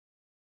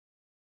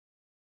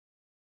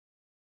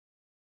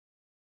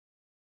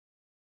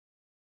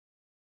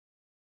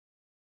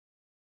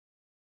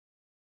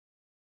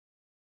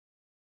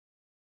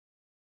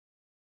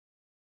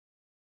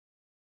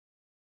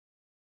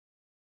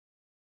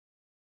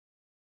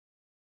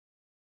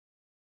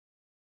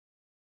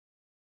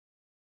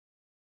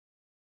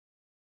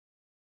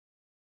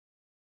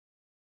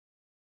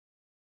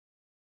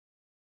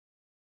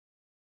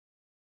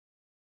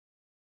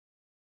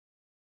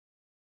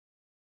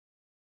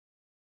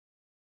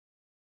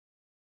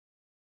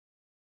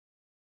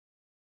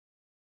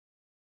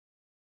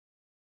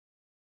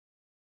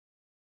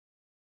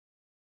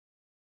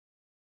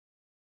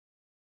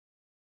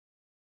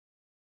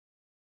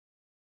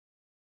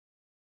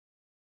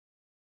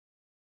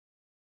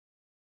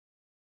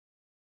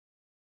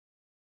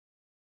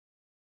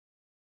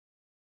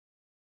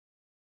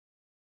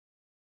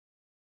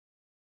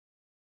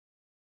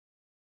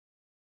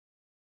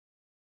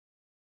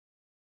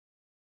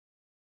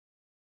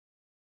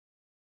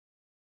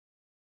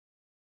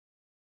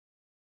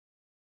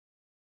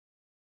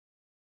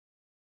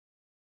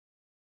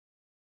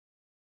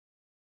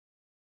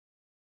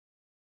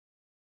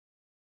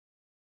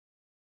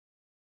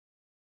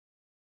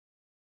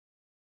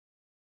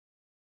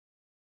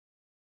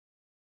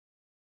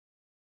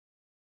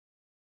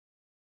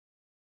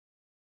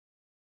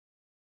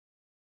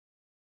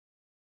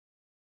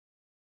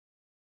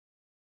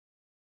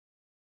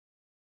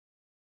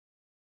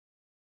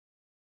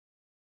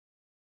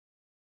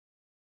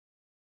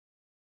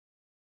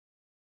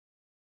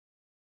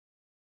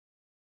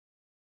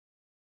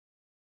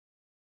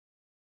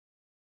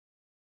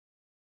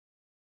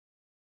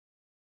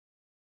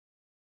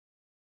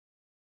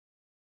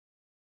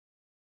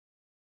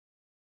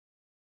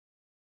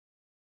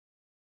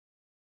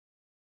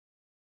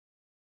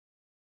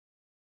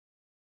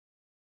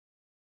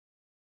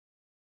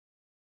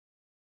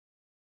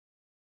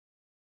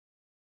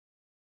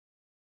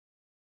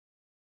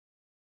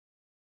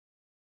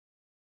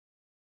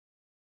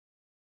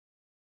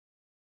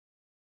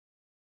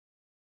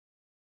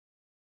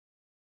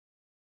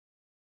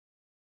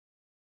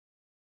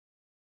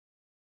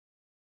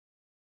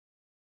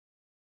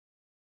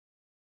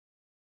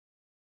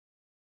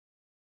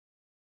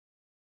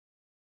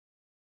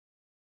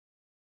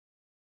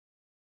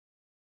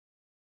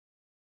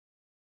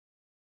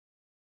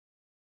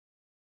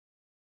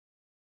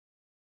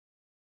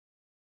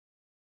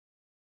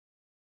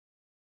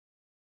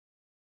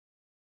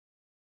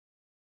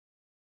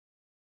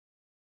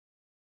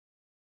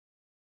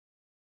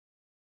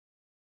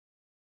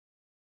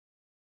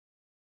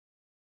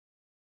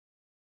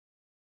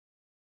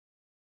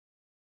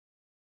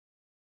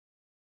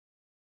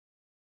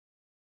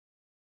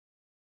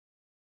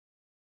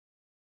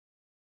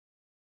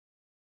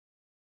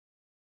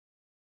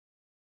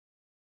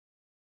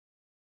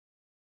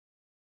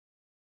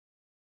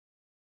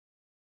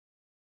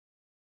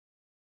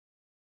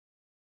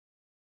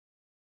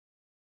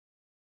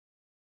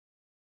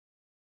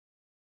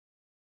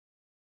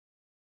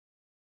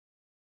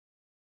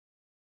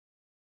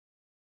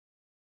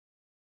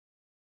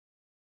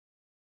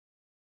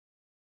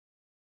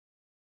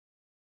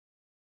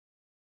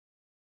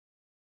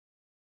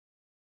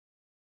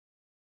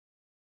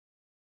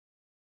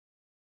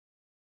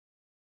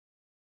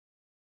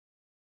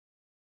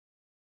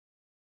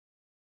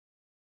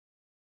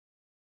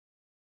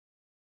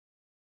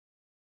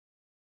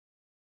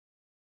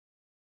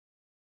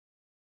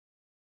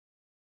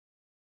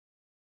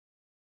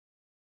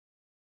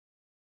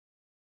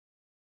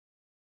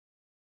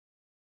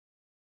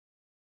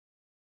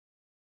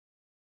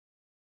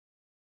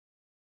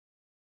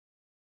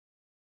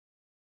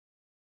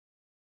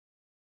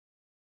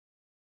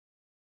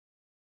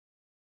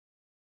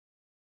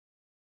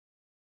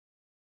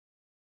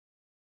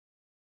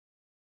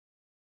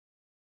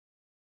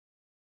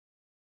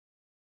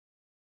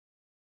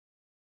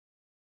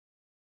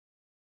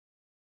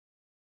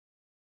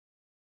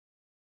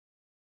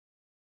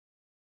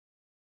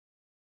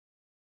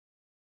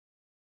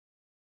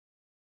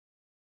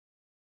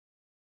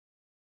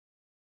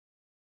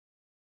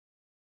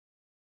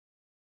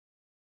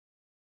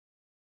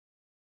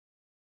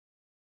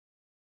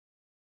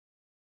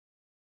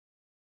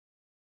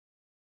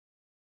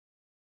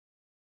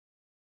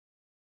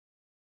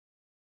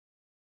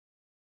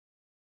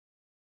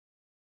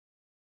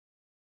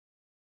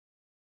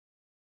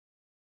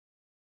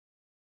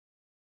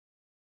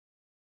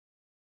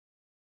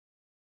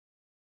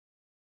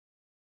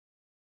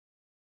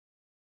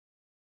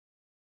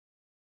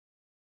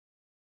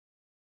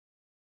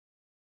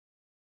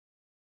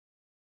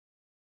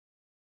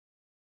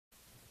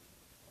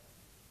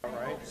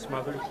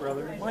Smothers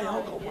brother. My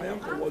uncle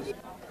was.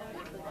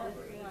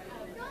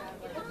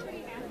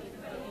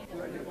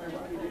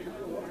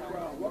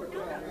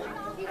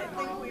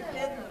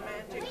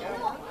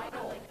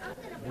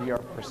 We are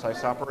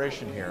precise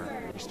operation here.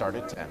 We start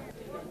at 10.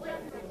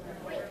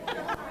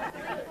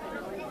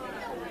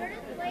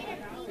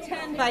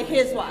 10 by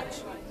his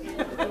watch.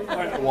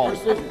 Well,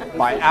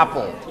 by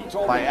Apple.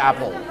 By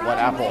Apple. What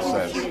Apple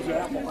says.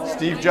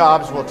 Steve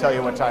Jobs will tell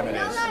you what time it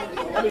is.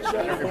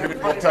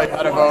 We'll tell you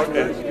how to vote,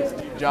 and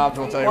Steve Jobs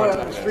will tell you what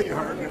time it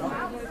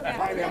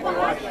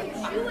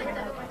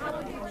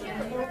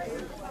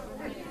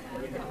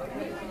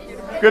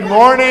is. Good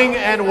morning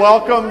and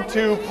welcome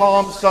to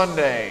Palm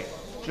Sunday.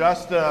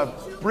 Just a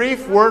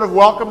brief word of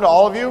welcome to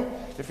all of you.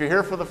 If you're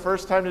here for the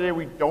first time today,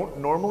 we don't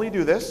normally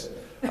do this.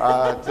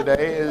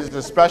 Today is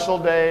a special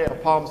day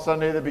of Palm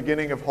Sunday, the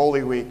beginning of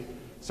Holy Week.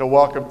 So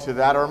welcome to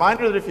that. A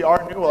reminder that if you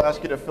are new, we'll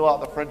ask you to fill out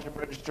the friendship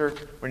register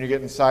when you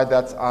get inside.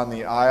 That's on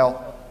the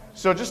aisle.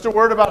 So just a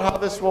word about how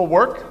this will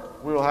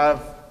work. We will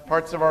have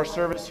parts of our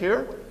service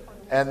here.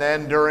 And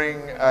then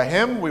during a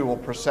hymn, we will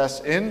process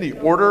in. The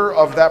order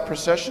of that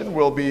procession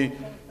will be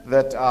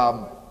that,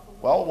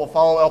 we'll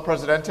follow El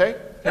Presidente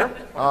here.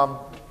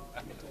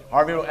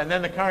 Harvey, and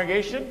then the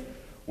congregation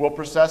will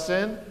process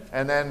in,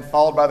 and then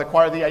followed by the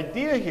choir. The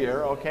idea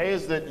here, okay,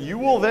 is that you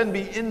will then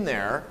be in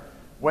there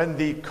when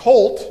the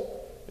colt,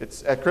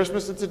 it's at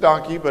Christmas it's a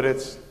donkey, but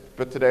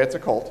today it's a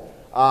colt.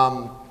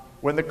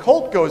 When the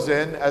colt goes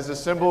in as a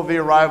symbol of the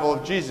arrival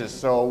of Jesus.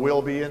 So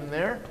we'll be in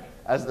there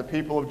as the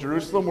people of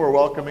Jerusalem. We're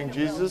welcoming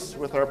Jesus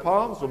with our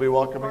palms. We'll be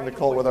welcoming the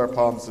colt with our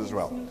palms as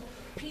well.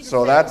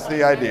 So that's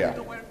the idea.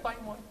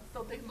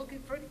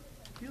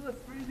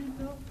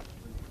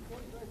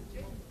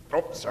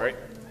 Oh, sorry.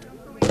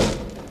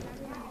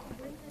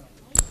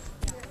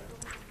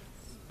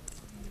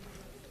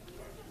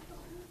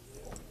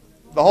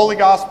 The Holy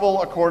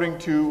Gospel according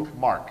to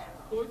Mark.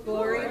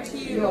 Glory to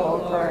you, O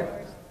Lord.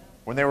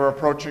 When they were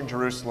approaching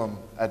Jerusalem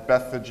at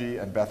Bethphage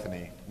and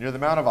Bethany, near the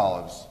Mount of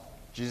Olives,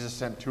 Jesus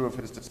sent two of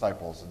his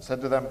disciples and said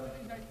to them,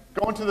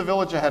 "Go into the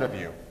village ahead of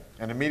you,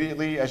 and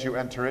immediately as you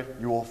enter it,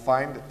 you will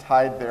find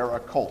tied there a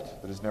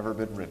colt that has never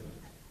been ridden.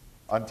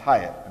 Untie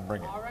it and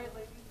bring it.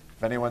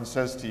 If anyone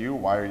says to you,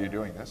 'Why are you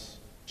doing this?'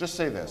 just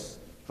say this,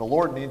 'The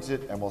Lord needs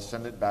it and will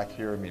send it back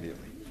here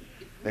immediately.'"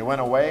 They went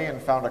away and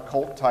found a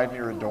colt tied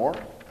near a door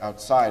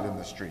outside in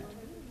the street.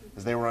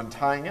 As they were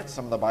untying it,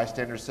 some of the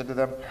bystanders said to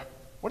them,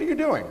 "What are you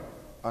doing,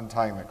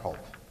 untying the colt?"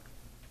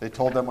 They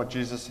told them what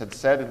Jesus had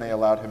said, and they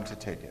allowed him to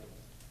take it.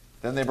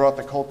 Then they brought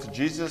the colt to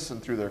Jesus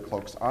and threw their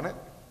cloaks on it,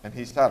 and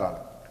he sat on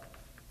it.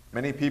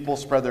 Many people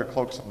spread their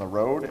cloaks on the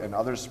road, and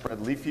others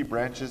spread leafy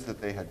branches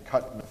that they had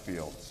cut in the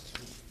fields.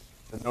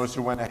 Then those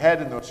who went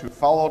ahead and those who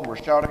followed were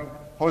shouting,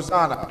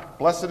 "Hosanna!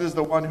 Blessed is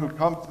the one who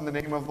comes in the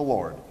name of the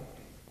Lord.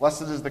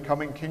 Blessed is the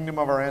coming kingdom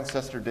of our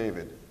ancestor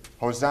David.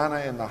 Hosanna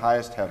in the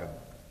highest heaven."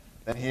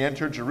 Then he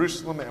entered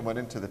Jerusalem and went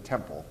into the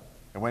temple.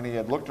 And when he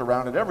had looked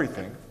around at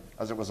everything,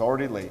 as it was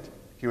already late,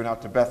 he went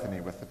out to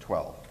Bethany with the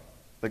 12.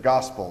 The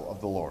Gospel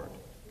of the Lord.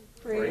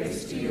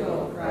 Praise to you,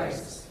 O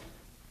Christ.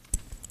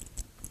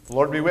 The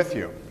Lord be with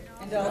you.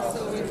 And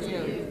also with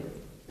you.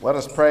 Let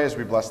us pray as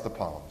we bless the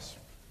palms.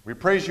 We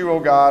praise you, O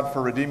God,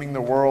 for redeeming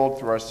the world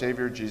through our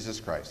Savior Jesus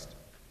Christ.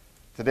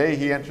 Today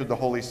he entered the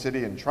holy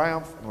city in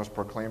triumph and was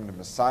proclaimed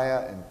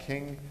Messiah and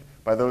King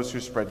by those who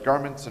spread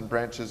garments and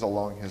branches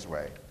along his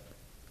way.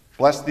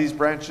 Bless these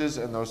branches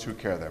and those who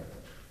care them.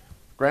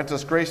 Grant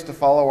us grace to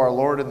follow our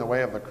Lord in the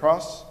way of the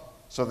cross,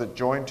 so that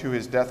joined to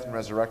his death and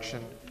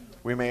resurrection,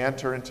 we may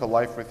enter into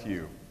life with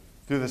you,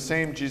 through the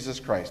same Jesus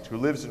Christ, who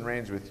lives and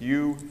reigns with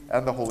you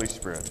and the Holy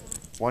Spirit,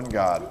 one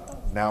God,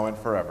 now and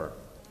forever.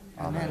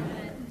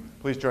 Amen.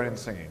 Please join in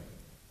singing.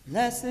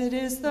 Blessed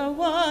is the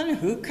one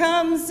who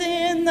comes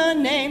in the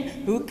name,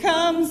 who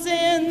comes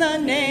in the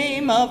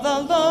name of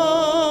the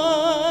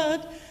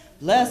Lord.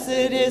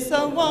 Blessed is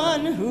the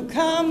one who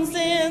comes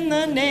in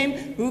the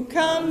name, who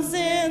comes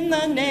in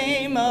the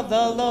name of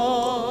the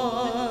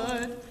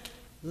Lord.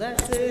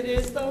 Blessed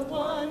is the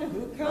one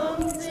who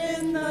comes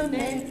in the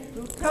name,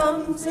 who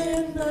comes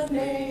in the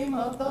name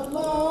of the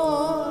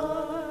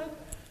Lord.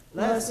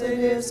 Blessed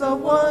is the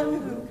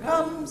one who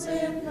comes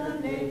in the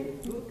name,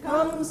 who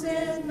comes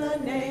in the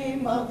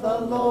name of the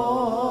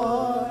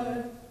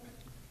Lord.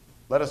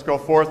 Let us go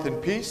forth in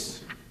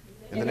peace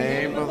in the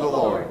name of the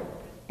Lord.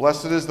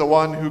 Blessed is the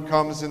one who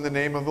comes in the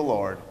name of the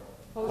Lord.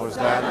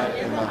 Hosanna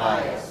in the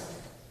highest.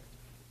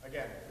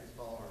 Again, please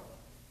follow her.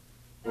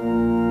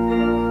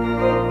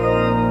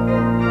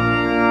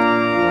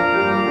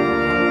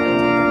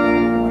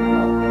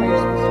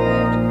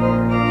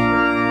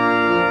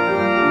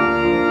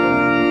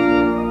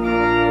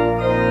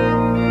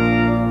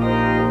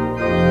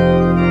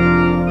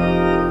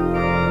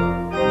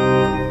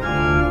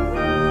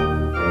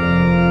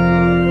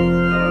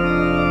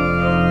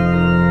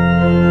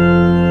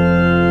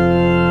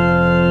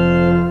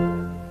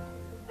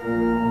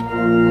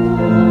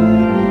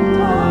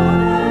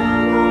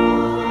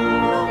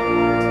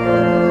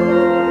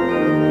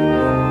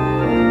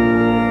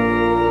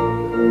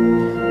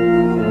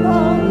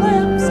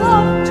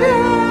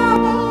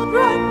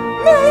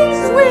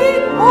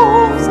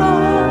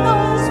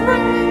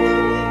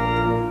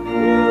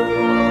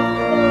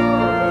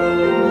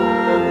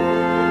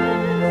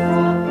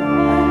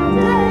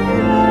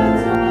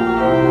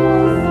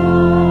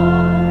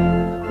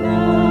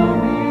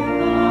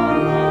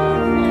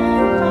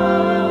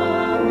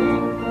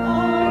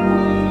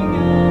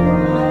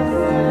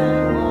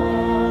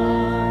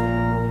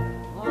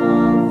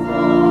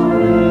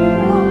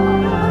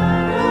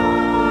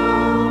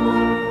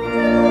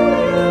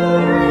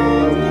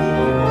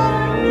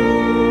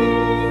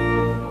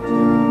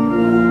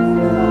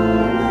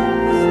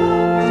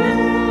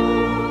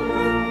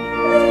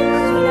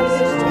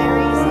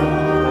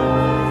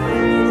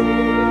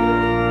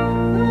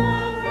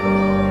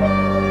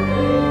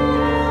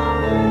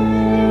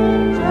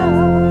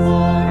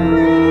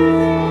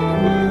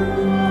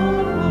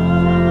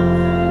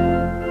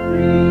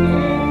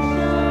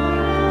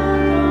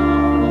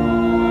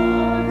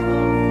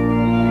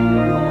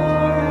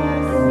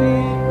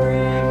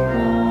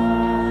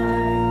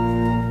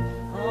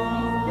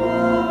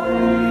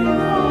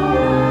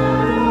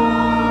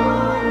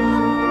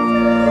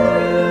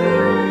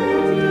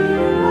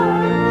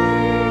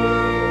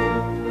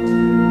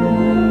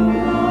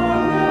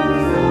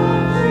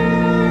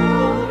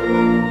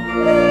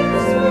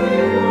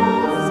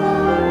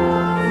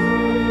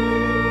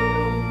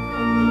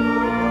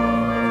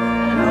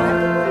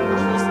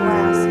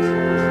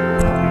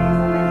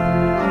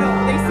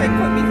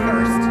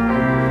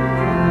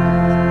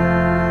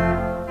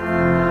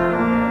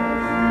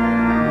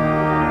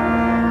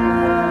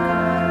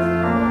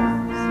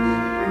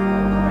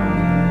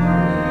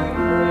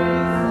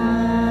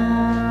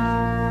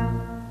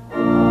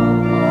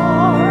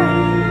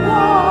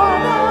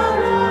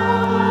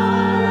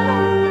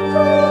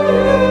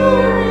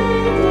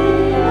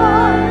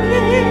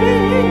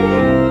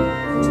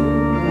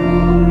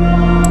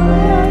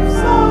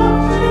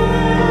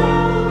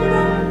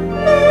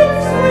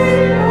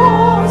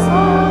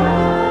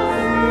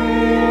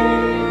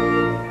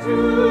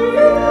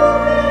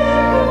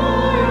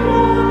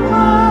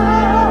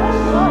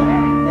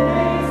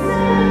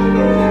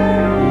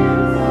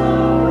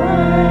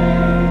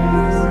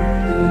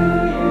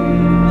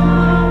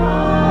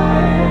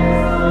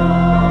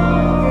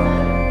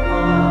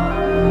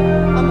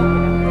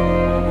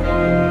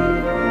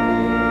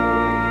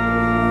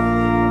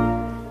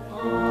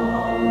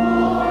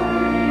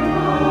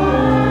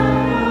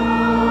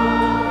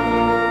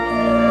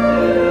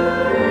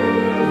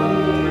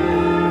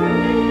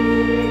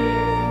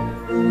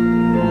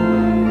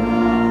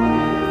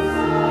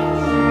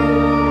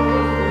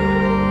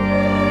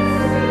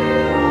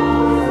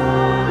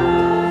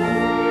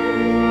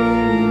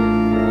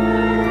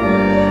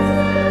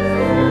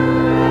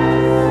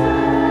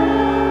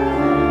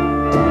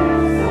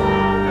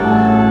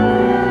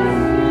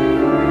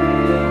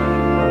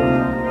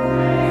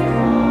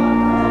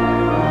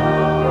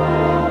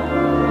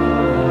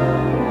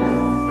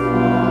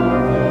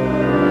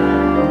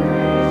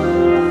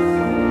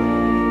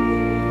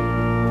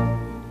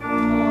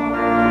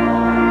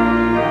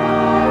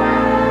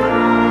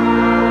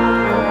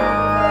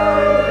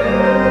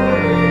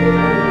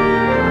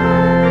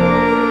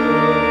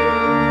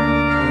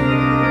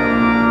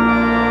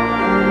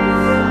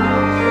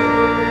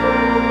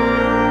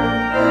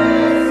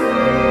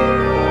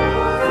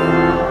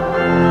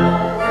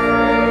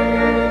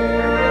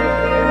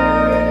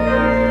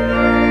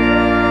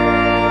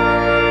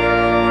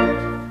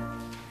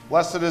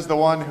 Blessed is the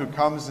one who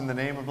comes in the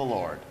name of the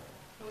Lord.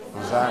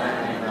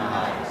 Hosanna in the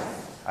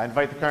highest. I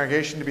invite the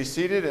congregation to be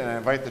seated, and I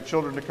invite the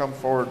children to come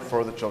forward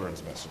for the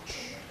children's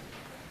message.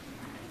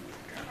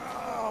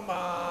 Come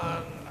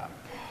on.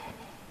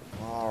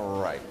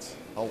 All right.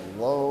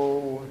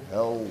 Hello,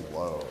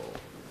 hello.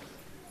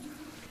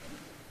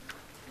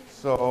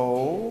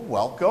 So,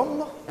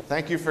 welcome.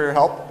 Thank you for your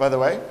help, by the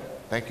way.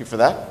 Thank you for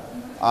that.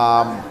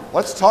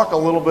 Let's talk a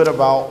little bit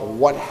about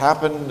what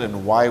happened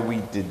and why we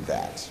did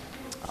that.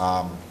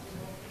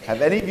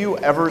 Have any of you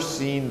ever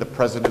seen the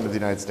President of the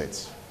United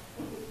States?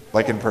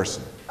 Like in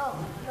person?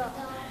 Oh,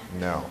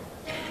 No.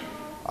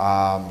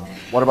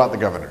 What about the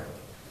governor?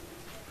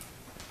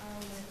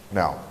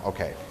 No.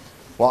 Okay.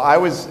 Well, it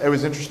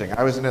was interesting.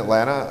 I was in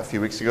Atlanta a few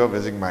weeks ago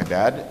visiting my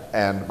dad,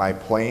 and my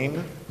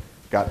plane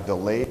got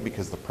delayed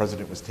because the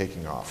president was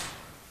taking off.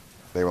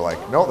 They were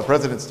like, no, the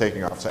president's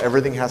taking off, so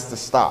everything has to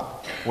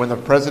stop. When the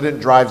president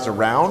drives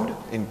around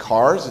in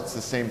cars, it's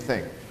the same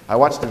thing. I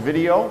watched a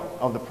video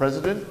of the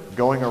president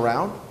going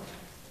around,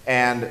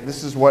 and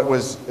this is what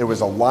it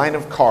was a line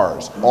of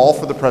cars, all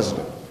for the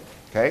president,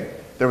 okay?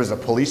 There was a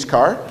police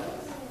car,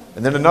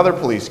 and then another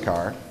police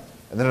car,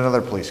 and then another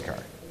police car.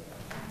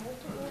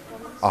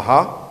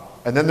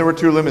 And then there were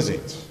 2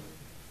 limousines.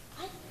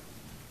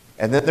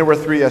 And then there were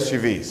 3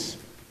 SUVs.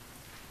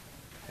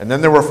 And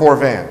then there were 4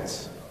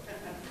 vans.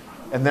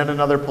 And then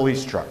another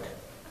police truck.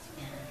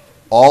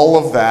 All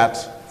of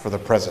that for the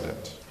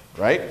president,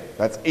 right?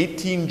 That's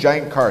 18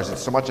 giant cars.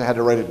 It's so much I had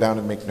to write it down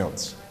and make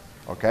notes,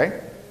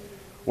 okay?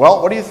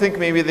 Well, what do you think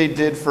maybe they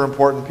did for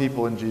important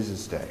people in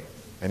Jesus' day?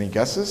 Any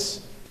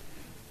guesses?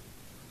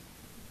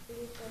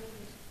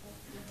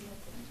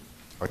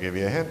 I'll give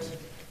you a hint.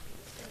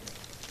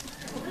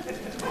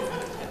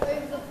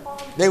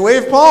 They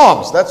waved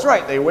palms. That's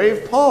right. They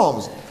waved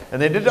palms.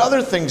 And they did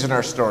other things in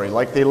our story,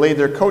 like they laid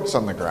their coats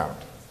on the ground.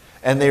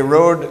 And they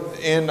rode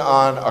in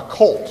on a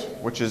colt,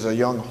 which is a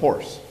young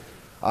horse.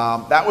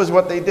 That was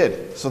what they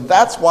did. So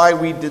that's why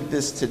we did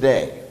this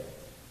today.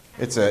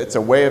 It's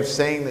a way of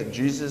saying that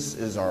Jesus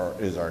is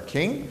our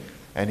king,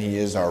 and he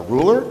is our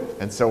ruler.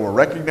 And so we're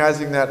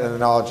recognizing that and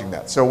acknowledging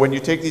that. So when you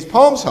take these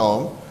palms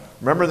home,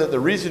 remember that the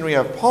reason we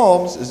have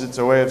palms is it's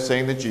a way of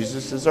saying that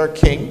Jesus is our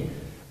king,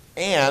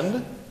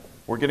 and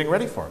we're getting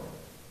ready for him,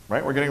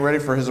 right? We're getting ready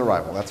for his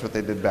arrival. That's what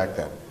they did back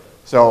then.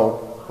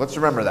 So let's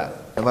remember that,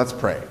 and let's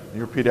pray.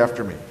 You repeat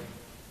after me.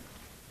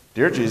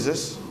 Dear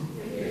Jesus,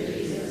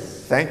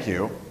 thank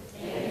you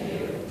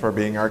for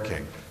being our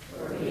king.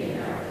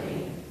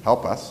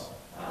 Help us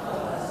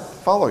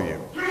follow you.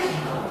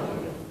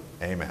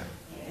 Amen.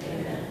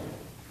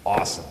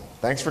 Awesome.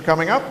 Thanks for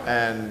coming up,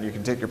 and you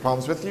can take your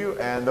palms with you.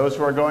 And those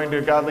who are going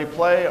to Godly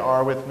Play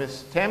are with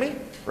Miss Tammy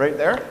right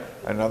there.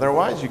 And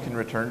otherwise, you can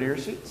return to your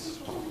seats.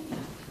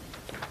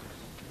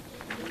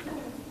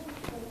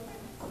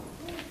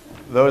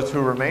 Those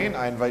who remain,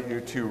 I invite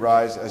you to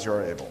rise as you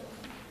are able.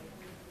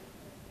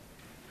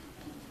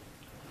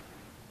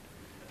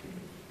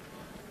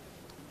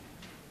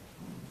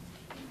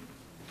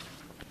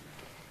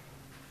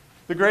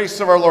 The grace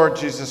of our Lord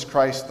Jesus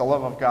Christ, the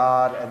love of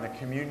God, and the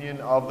communion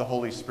of the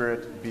Holy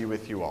Spirit be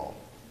with you all.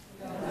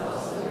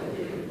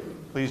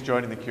 Please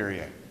join in the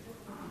Kyrie.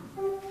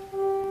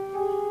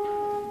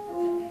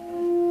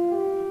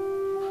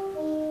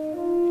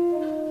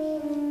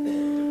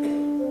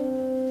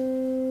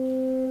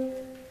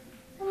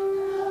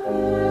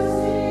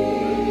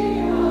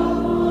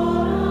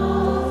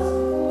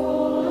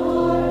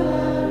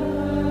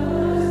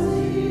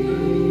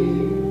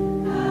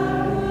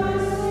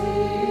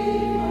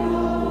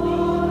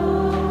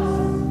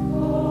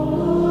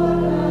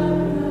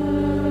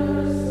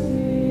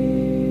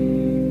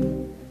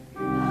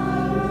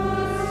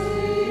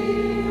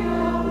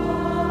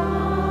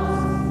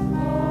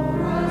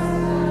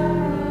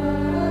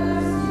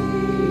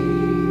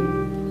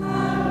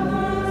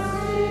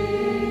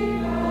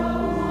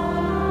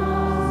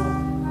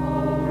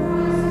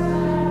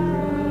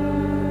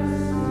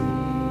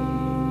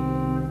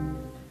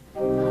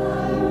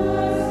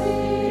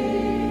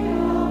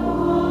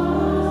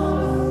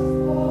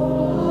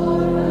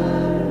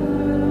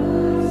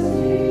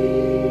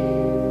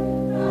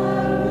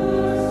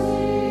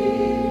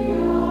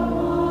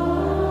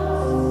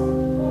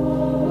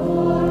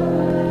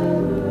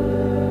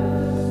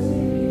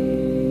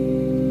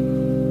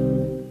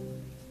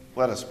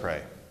 Let us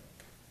pray.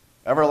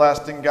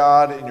 Everlasting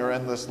God, in your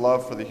endless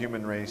love for the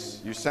human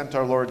race, you sent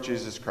our Lord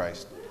Jesus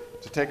Christ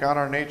to take on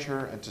our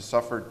nature and to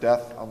suffer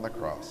death on the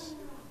cross.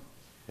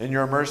 In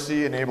your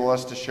mercy, enable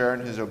us to share in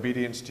his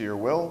obedience to your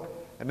will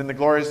and in the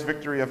glorious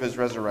victory of his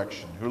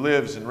resurrection, who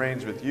lives and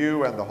reigns with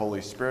you and the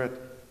Holy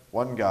Spirit,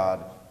 one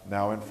God,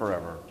 now and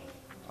forever.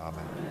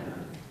 Amen.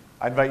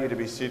 I invite you to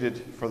be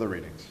seated for the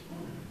readings.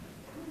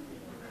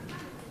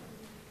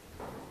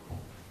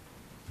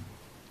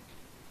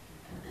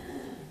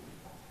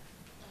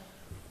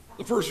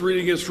 The first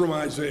reading is from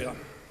Isaiah.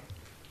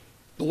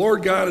 The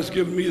Lord God has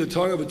given me the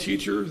tongue of a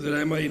teacher, that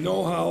I may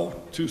know how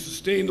to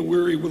sustain the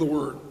weary with a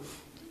word.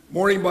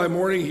 Morning by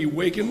morning he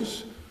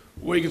wakens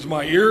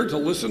my ear to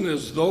listen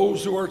as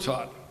those who are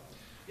taught.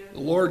 The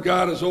Lord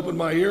God has opened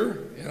my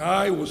ear, and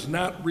I was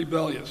not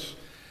rebellious.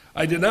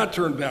 I did not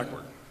turn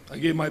backward. I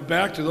gave my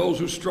back to those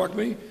who struck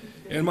me,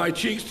 and my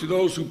cheeks to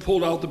those who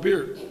pulled out the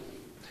beard.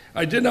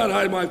 I did not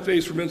hide my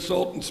face from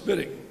insult and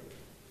spitting.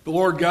 The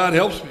Lord God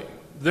helps me.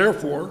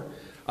 Therefore,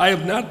 I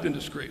have not been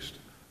disgraced.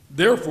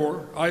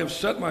 Therefore, I have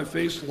set my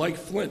face like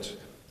flint,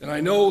 and I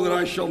know that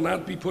I shall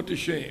not be put to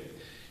shame.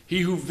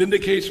 He who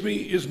vindicates me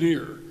is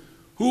near.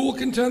 Who will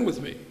contend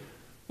with me?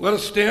 Let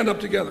us stand up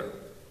together.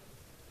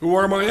 Who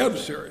are my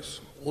adversaries?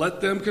 Let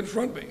them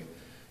confront me.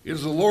 It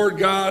is the Lord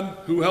God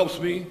who helps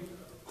me.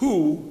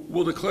 Who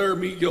will declare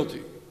me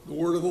guilty? The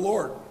word of the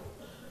Lord.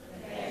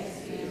 Thanks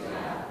be to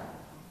God.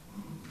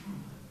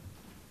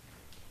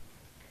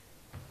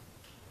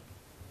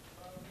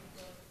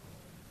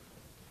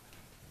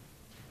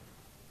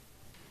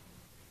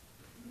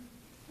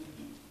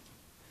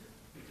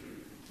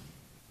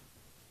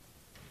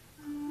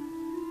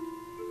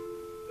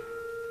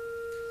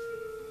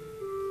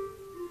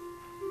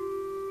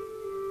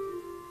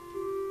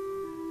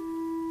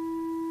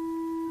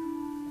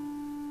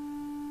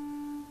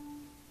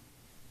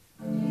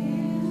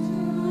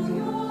 Into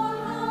your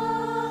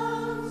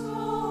hands, O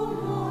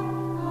Lord,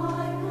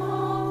 I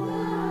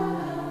commend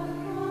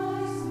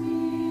my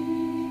spirit.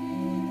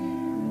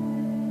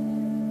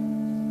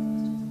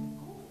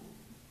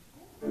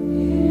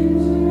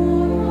 Into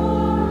your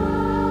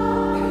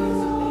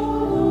hands, O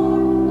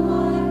Lord,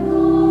 I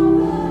commend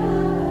my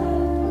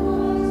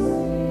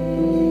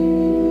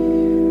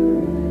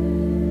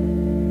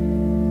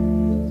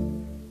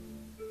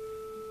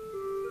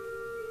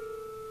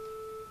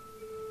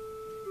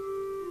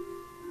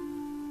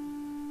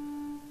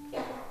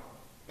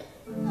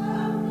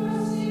Have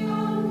mercy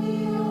on me,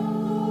 O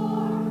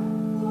Lord,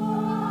 for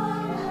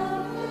I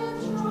am in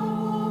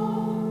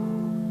trouble.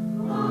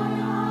 My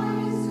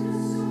eyes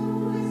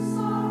consumed with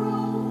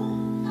sorrow,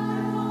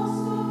 and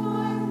also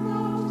my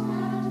throat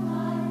and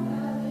my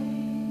belly.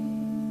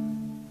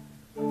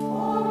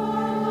 For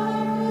my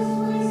life is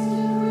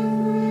wasted with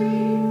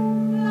grief,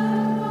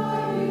 and my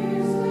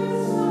years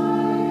with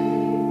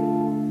sighing.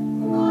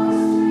 My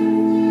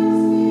strength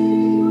fails me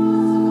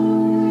because of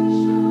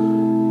affliction,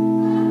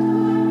 and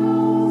my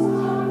bones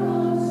are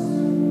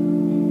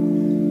consumed.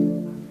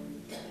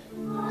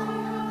 I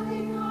have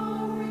become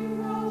a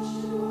reproach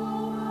to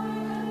all my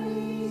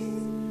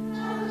enemies,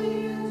 and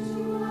even to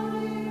my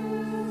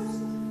neighbors,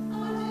 a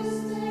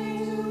disdain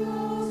to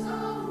those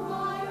of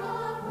my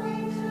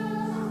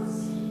acquaintance.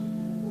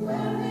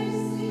 When they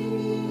see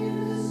me in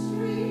the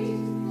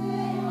street,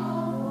 they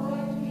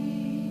avoid me.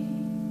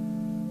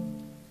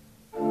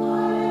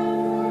 I am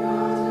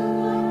forgotten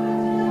like a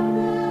dead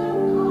man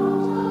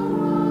out of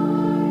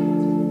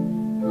mind.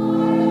 I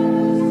am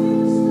as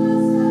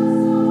useless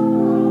as a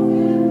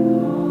broken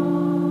pot.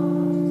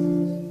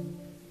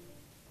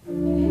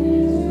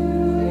 Into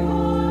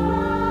your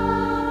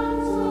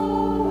hands, O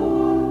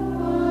Lord,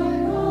 I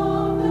commend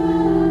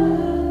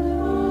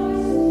my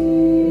spirit.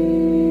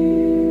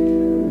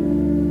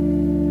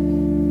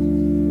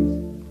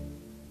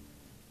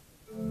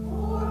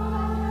 For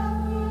I have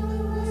heard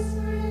the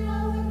whispering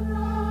of the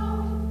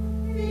crowd,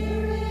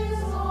 fear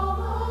is all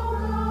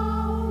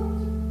around.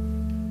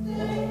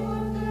 They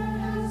put their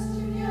hands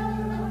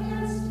together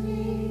against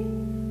me,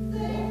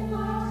 they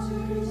plot to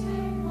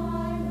take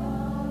my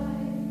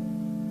life.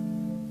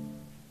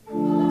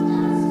 But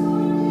as for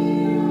me,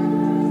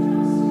 I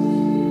trust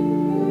in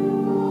you,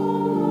 O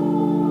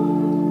Lord.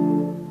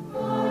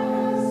 I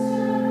have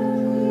said,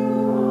 you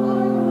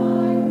are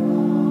my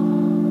God.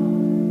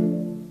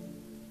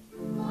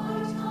 My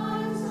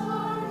times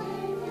are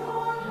in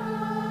your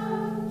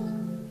hand.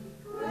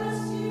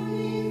 Rescue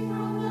me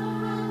from the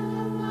hand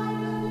of my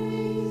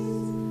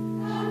enemies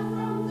and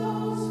from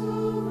those who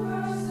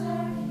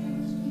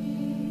persecute me.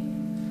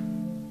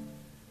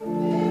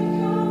 Make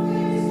your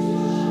face to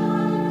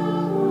shine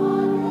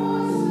upon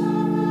your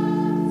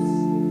servants,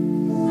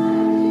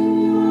 and in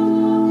your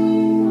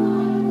loving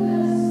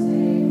kindness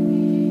save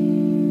me.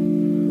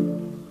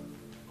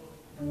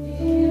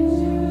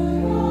 Into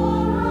your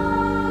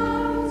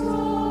hands, O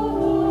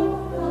Lord,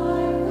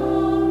 I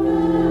commend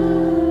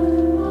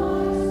my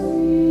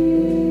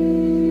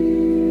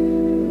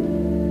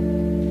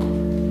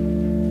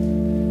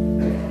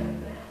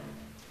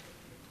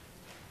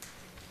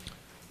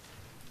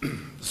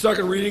The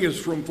second reading is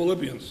from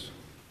Philippians.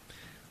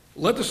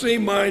 Let the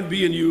same mind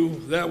be in you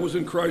that was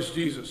in Christ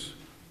Jesus,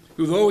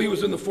 who though he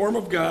was in the form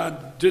of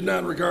God, did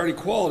not regard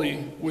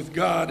equality with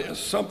God as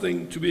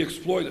something to be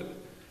exploited,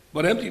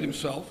 but emptied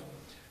himself,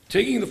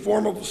 taking the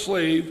form of a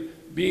slave,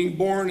 being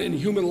born in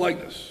human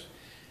likeness.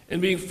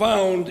 And being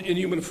found in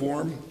human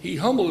form, he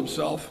humbled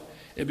himself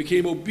and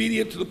became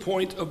obedient to the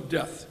point of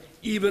death,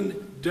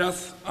 even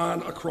death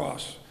on a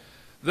cross.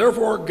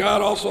 Therefore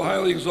God also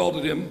highly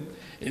exalted him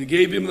and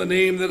gave him the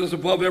name that is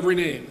above every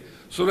name,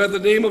 so that at the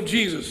name of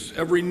Jesus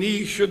every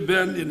knee should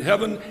bend in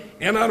heaven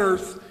and on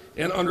earth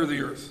and under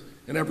the earth,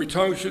 and every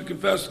tongue should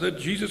confess that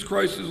Jesus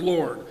Christ is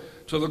Lord,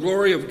 to the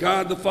glory of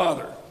God the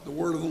Father. The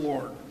word of the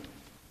Lord.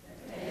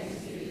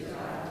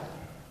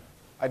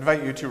 I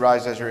invite you to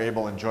rise as you're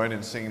able and join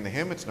in singing the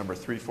hymn. It's number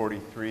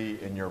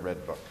 343 in your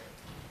red book.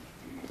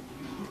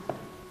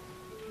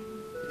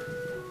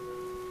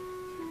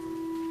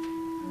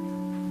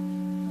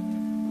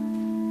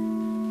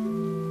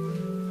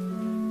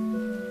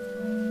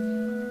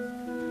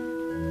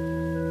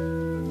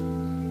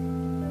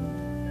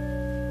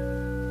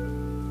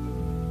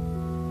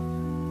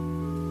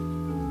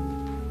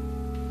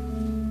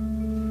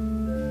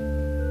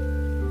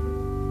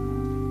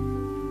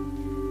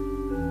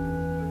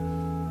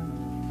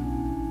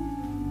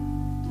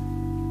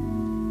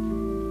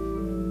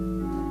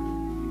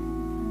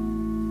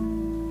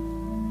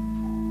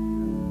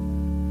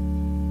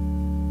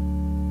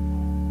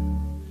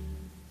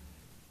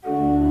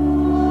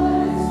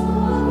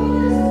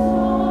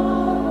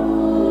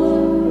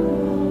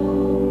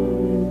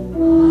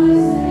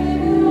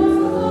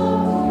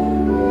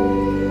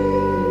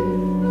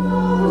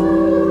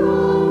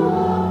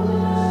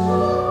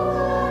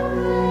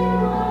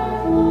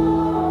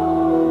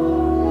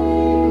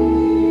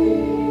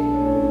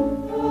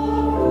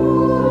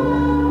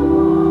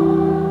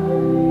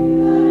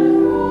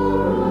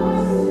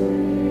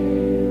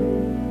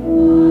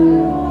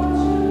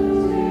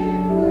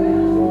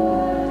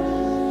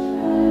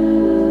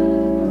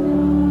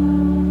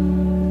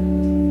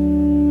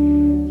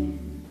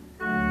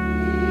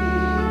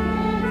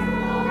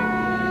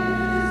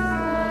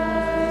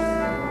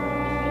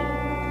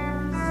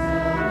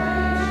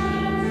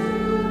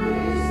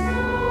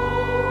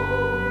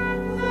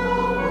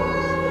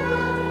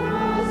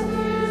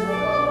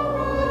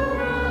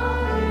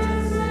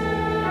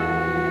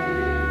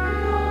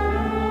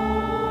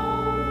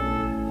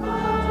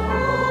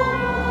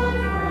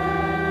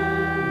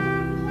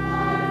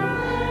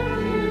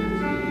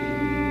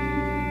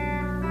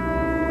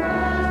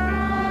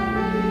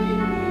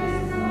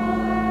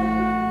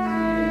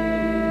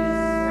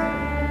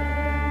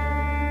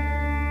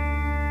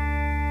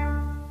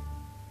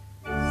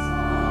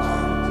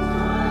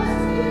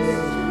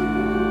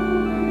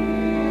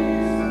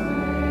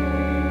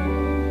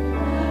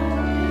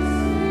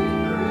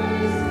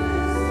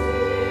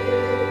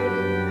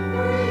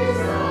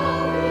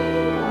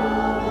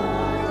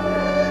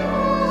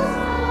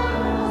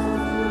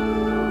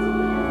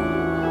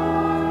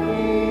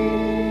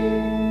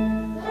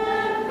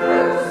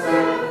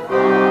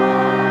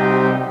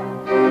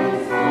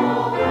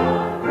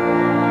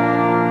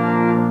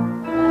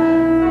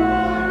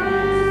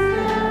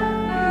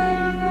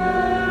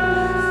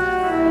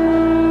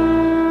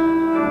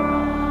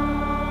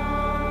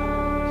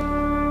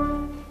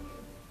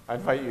 I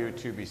invite you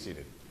to be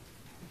seated.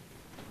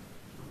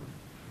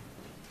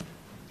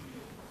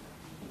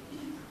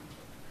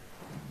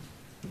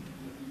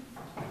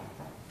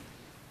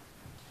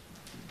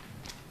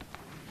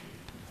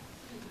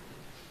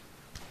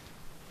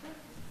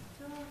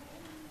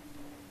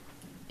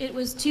 It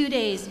was 2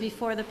 days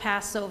before the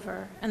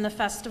Passover and the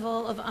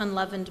festival of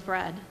unleavened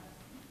bread.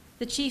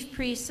 The chief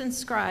priests and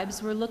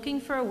scribes were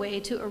looking for a way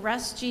to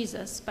arrest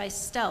Jesus by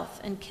stealth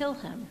and kill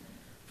him,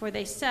 for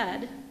they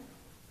said,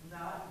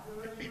 "Not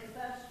during the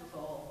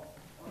festival,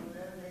 or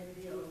there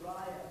may be a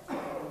riot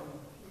among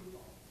the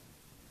people."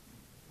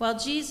 While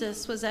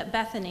Jesus was at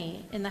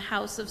Bethany in the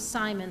house of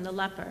Simon the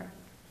leper,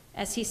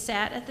 as he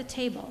sat at the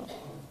table,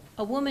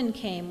 a woman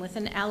came with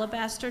an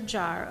alabaster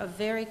jar of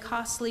very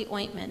costly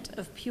ointment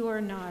of pure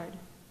nard.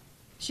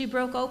 She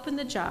broke open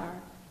the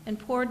jar and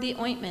poured the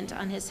ointment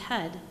on his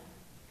head.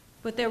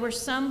 But there were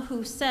some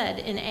who said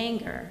in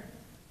anger,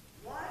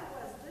 Why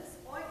was this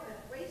ointment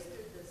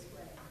wasted this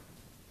way?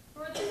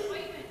 "For this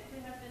ointment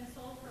could have been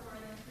sold for more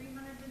than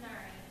 300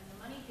 denarii and the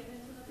money given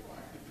to the poor."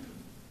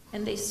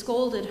 And they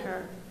scolded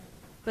her.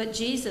 But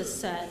Jesus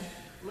said,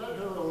 "Let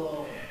her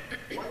alone.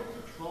 Why do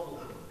you trouble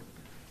her?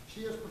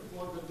 She has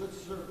performed a good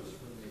service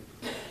for me.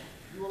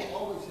 You will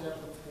always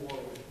have the poor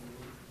with you,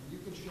 and you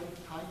can show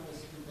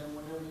kindness to them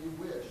whenever you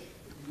wish,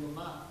 but you will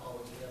not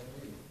always have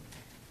me.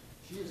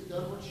 She has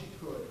done what she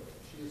could.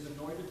 She has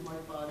anointed my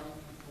body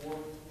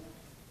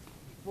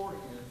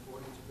beforehand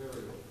for its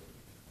burial.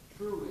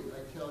 Truly,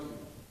 I tell you,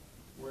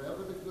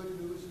 wherever the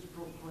good news is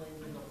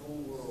proclaimed in the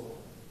whole world,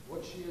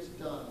 what she has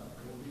done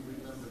will be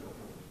remembered of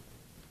her."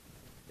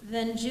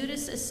 Then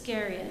Judas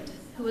Iscariot,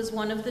 who was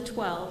one of the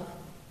 12,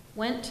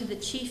 went to the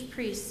chief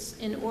priests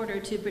in order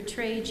to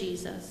betray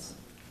Jesus.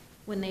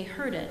 When they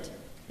heard it,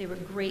 they were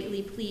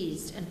greatly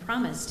pleased and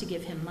promised to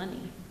give him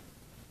money.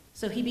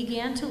 So he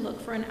began to look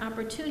for an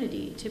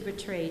opportunity to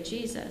betray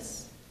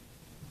Jesus.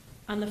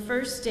 On the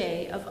first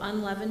day of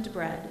unleavened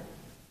bread,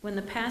 when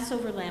the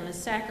Passover lamb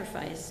is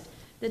sacrificed,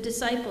 the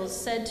disciples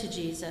said to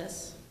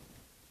Jesus,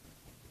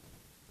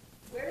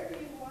 Where do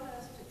you want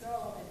us to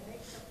go and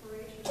make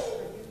preparations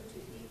for you to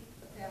eat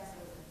the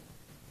Passover?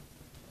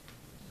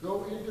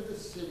 "Go into the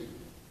city,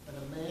 and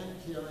a man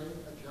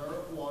carrying a jar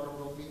of water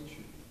will meet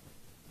you.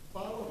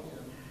 Follow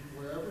him, and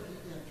wherever he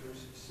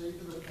enters, say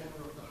to the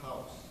owner of the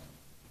house,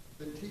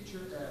 'The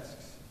teacher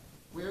asks,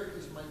 where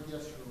is my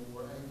guest room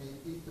where I may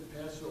eat the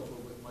Passover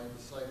with my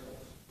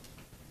disciples?'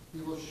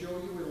 He will show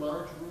you a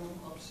large room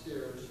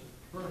upstairs,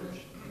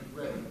 furnished and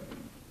ready.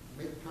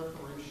 make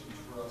preparations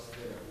for us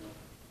there.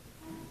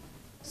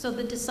 So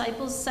the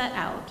disciples set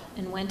out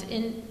and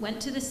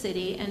went to the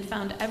city and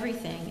found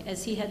everything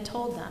as he had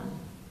told them,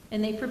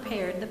 and they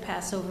prepared the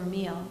Passover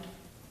meal.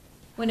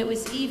 When it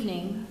was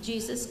evening,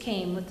 Jesus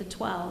came with the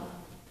 12.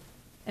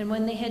 And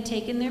when they had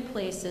taken their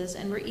places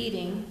and were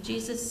eating,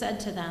 Jesus said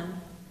to them,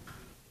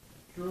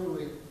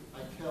 Truly, I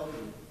tell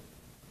you,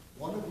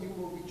 one of you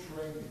will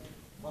betray me,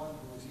 one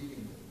who is eating with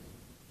me.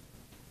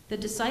 The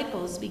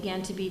disciples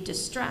began to be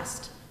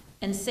distressed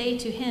and say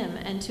to him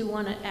and to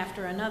one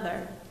after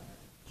another,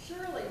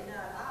 Surely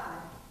not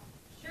I.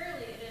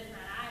 Surely it is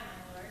not I,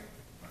 my Lord.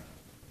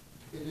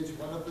 It is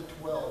one of the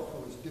 12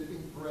 who is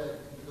dipping bread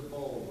into the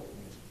bowl with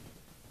me.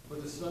 For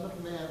the Son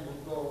of Man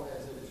will go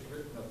as it is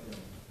written of him,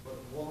 but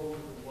woe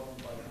to the one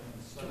by whom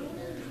the Son of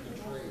Man is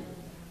betrayed.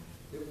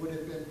 It would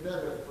have been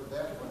better for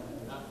that one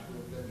not to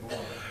have been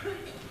born.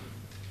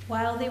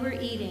 While they were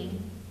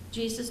eating,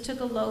 Jesus took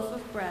a loaf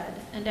of bread,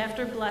 and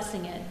after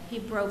blessing it, he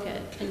broke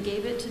it and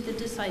gave it to the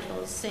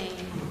disciples, saying,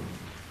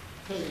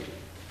 Take,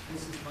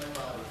 this is my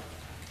body.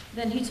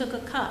 Then he took a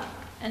cup,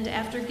 and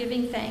after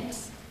giving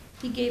thanks,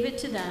 he gave it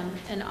to them,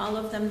 and all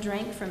of them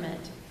drank from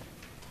it.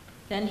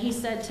 Then he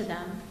said to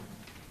them,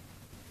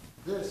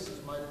 This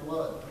is my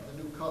blood of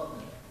the new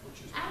covenant,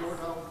 which is poured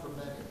out for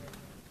many.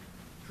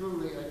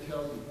 Truly, I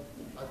tell you,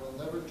 I will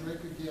never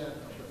drink again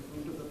of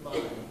the fruit of the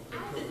vine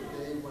until the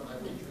day when I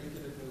will drink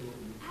it anew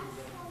in the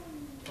kingdom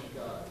of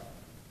God.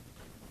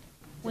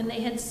 When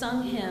they had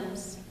sung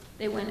hymns,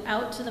 they went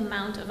out to the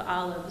Mount of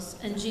Olives,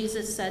 and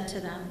Jesus said to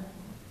them,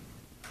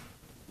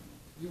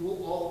 You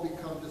will all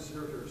become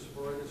deserters,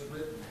 for it is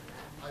written,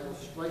 I will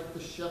strike the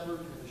shepherd,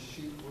 and the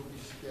sheep will be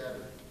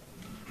scattered.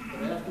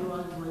 But after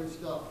I am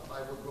raised up,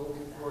 I will go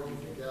before you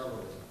to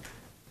Galilee.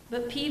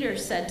 But Peter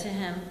said to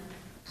him,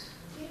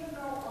 Even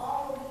though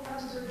all will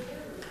become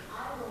deserters, I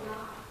will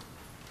not.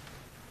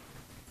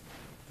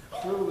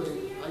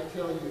 Truly, I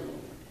tell you,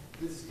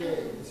 this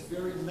day, this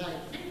very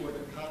night, before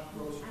the cock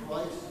crows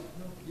twice,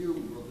 you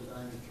will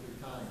deny me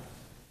 3 times.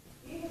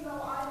 Even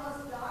though I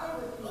must die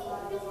with you, my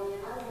Lord,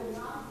 I will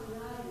not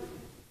deny you.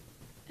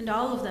 and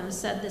all of them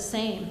said the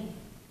same.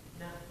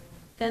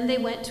 Then they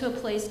went to a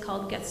place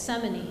called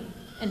Gethsemane,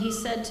 and he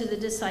said to the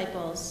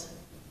disciples,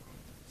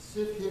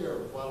 Sit here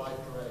while I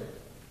pray.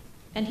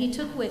 And he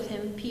took with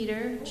him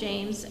Peter,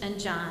 James, and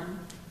John,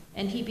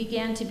 and he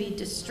began to be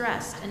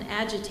distressed and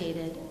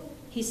agitated.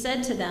 He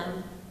said to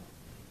them,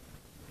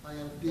 I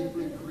am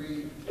deeply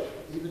grieved,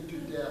 even to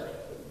death.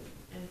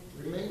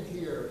 Remain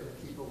here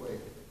and keep awake.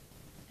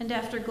 and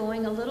after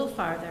going a little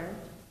farther,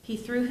 he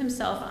threw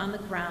himself on the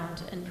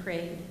ground and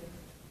prayed.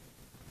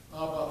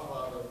 Abba,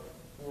 Father,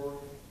 for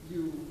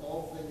you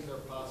all things are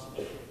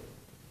possible.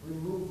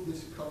 Remove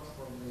this cup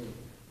from me,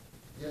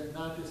 yet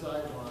not as I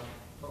want,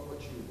 but what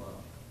you want.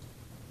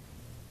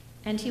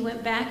 And he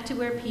went back to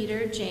where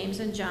Peter, James,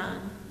 and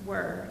John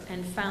were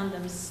and found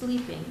them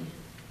sleeping.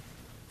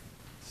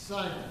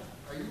 Simon,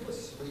 are you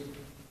asleep?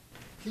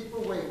 Keep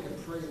awake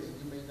and pray that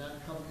you may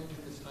not come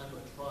into this time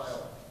of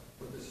trial,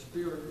 for the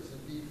spirit is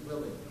indeed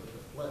willing, but the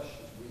flesh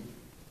is weak.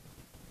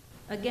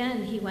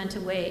 Again he went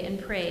away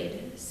and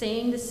prayed,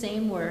 saying the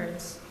same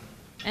words.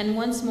 And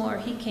once more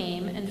he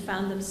came and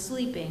found them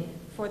sleeping,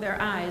 for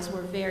their eyes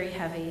were very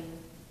heavy.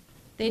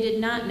 They did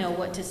not know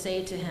what to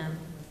say to him.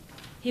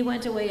 He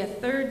went away a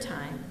 3rd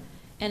time,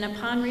 and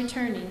upon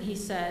returning he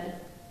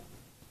said,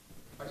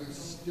 Are you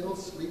still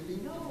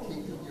sleeping and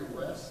taking your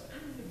rest?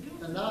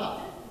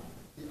 Enough!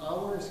 The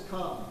hour has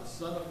come. The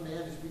Son of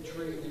Man is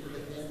betrayed into the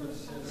hand of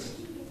sinners.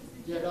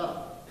 Get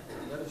up.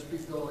 Let us be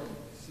going.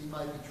 See,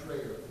 my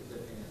betrayer is at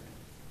hand.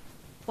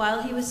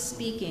 While he was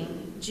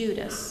speaking,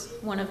 Judas,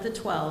 one of the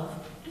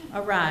 12,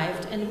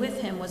 arrived, and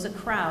with him was a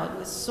crowd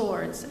with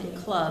swords and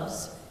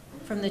clubs,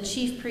 from the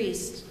chief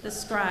priests, the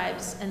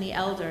scribes, and the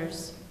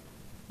elders.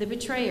 The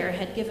betrayer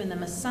had given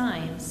them a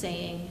sign,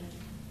 saying,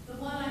 The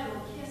one I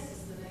will kiss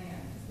is the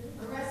man.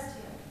 Arrest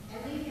him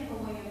and lead him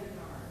away under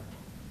guard.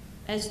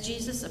 As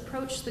Jesus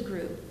approached the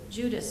group,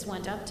 Judas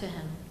went up to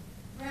him,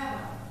 Rabbi,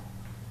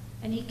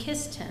 and he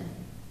kissed him,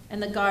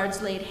 and the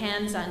guards laid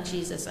hands on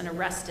Jesus and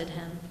arrested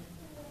him.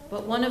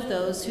 But one of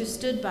those who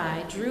stood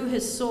by drew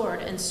his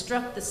sword and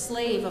struck the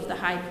slave of the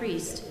high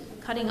priest,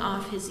 cutting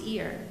off his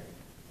ear.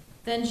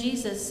 Then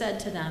Jesus said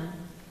to them,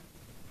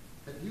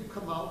 Have you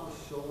come out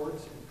with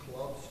swords and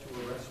clubs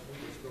to arrest me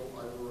as though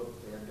I were a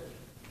bandit?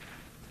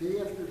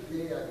 Day after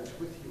day I was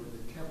with you in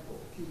the temple,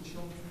 teaching,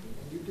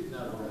 and you did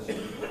not arrest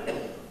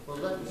me. Well,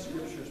 let the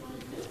scriptures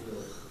be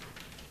fulfilled.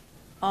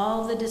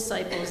 All the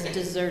disciples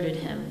deserted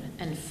him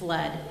and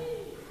fled.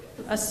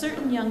 A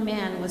certain young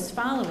man was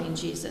following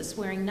Jesus,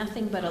 wearing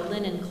nothing but a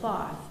linen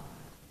cloth.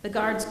 The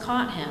guards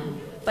caught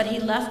him, but he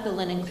left the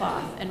linen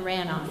cloth and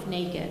ran off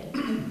naked.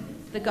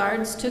 The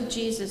guards took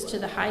Jesus to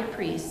the high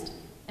priest,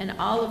 and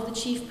all of the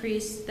chief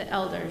priests, the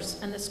elders,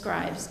 and the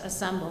scribes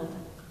assembled.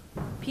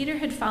 Peter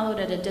had followed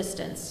at a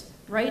distance,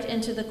 right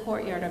into the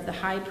courtyard of the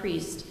high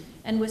priest,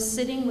 and was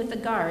sitting with the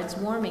guards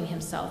warming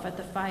himself at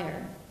the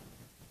fire.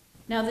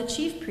 Now the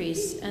chief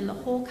priests and the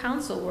whole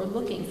council were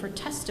looking for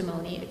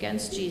testimony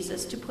against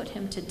Jesus to put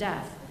him to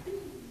death,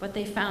 but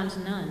they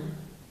found none.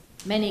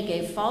 Many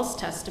gave false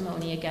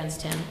testimony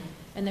against him,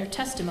 and their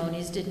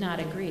testimonies did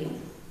not agree.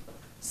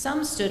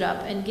 Some stood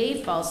up and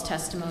gave false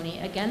testimony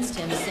against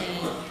him,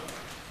 saying,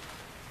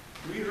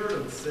 "We heard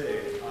him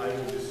say, I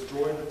will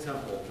destroy the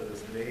temple that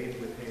is made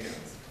with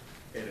hands,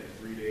 and in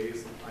 3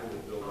 days I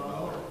will build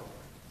another,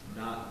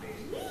 not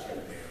made with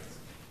human hands."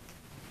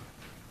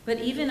 But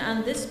even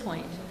on this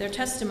point, their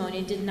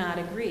testimony did not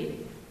agree.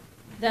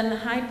 Then the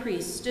high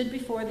priest stood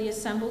before the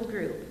assembled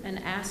group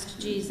and asked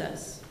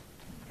Jesus,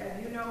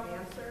 Have you no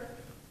answer?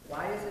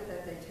 Why is it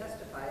that they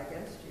testify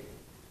against you?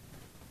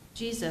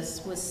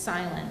 Jesus was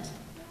silent.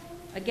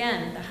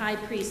 Again, the high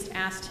priest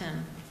asked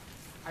him,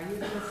 Are you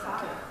the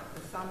Messiah,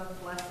 the Son of the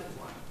Blessed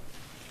One?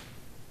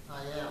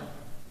 I am.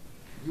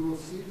 You will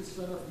see the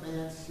Son of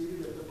Man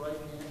seated at the right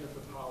hand of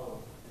the power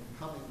and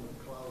coming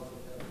with clouds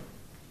of heaven.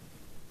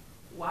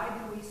 Why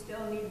do we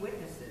still need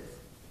witnesses?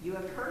 You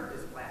have heard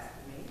this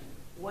blasphemy.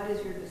 What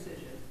is your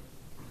decision?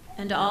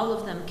 and all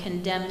of them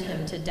condemned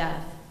him to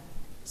death.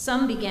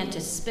 Some began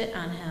to spit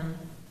on him.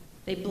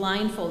 They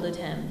blindfolded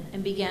him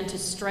and began to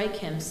strike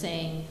him,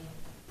 saying,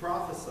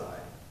 "Prophesy,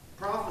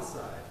 prophesy."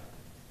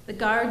 The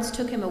guards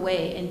took him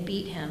away and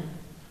beat him.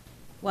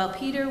 While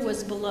Peter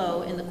was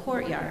below in the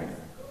courtyard,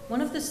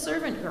 one of the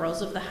servant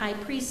girls of the high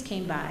priest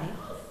came by,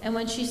 and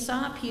when she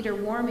saw Peter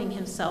warming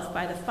himself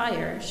by the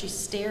fire, she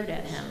stared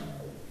at him.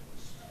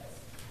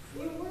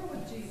 You were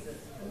with Jesus,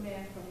 the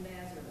man from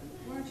Nazareth,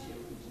 weren't you?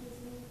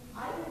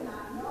 I do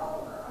not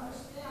know or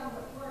understand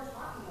what you are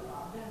talking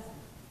about.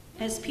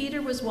 As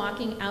Peter was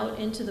walking out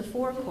into the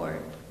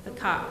forecourt, the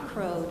cock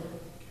crowed.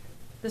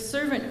 The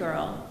servant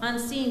girl, on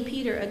seeing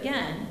Peter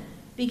again,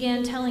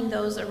 began telling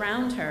those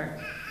around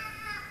her.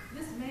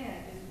 This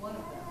man is one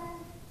of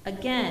them.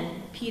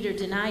 Again, Peter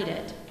denied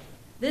it.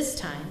 This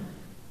time,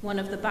 one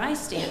of the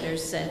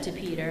bystanders said to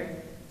Peter,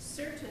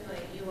 Certainly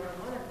you are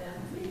one of them,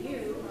 for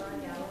you are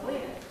a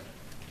Galilean.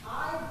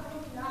 I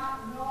do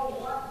not know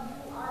what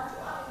you are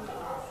talking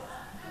about.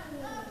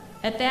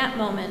 At that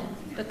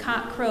moment, the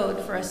cock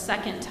crowed for a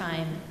second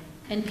time,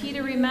 and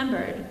Peter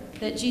remembered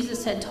that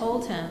Jesus had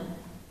told him,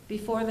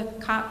 "Before the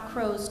cock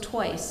crows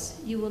twice,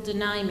 you will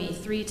deny me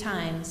 3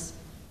 times."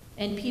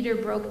 And Peter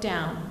broke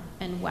down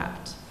and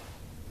wept.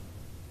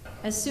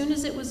 As soon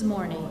as it was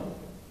morning,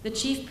 the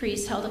chief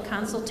priests held a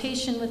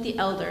consultation with the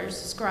elders,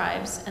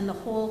 scribes, and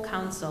the whole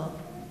council.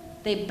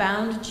 They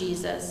bound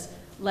Jesus,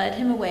 led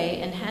him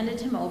away, and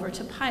handed him over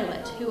to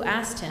Pilate, who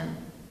asked him,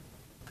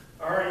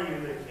 "Are you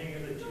the king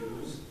of the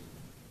Jews?"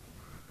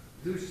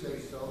 You say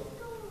so.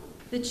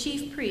 The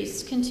chief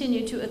priests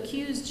continued to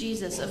accuse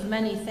Jesus of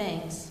many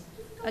things.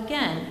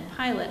 Again,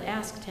 Pilate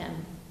asked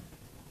him,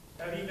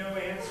 "Have you no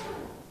answer?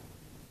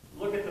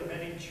 Look at the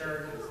many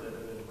charges that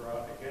have been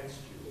brought against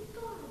you."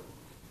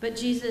 But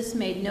Jesus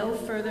made no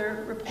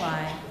further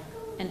reply,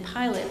 and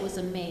Pilate was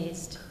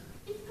amazed.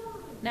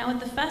 Now at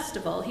the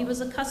festival, he was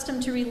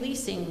accustomed to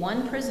releasing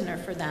one prisoner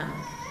for them,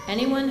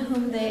 anyone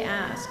whom they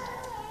asked.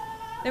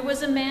 There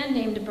was a man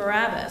named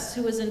Barabbas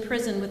who was in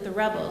prison with the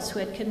rebels who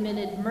had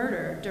committed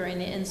murder during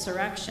the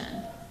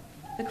insurrection.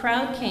 The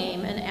crowd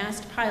came and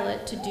asked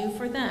Pilate to do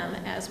for them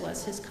as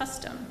was his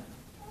custom.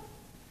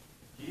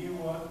 "Do you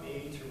want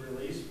me to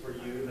release for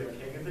you the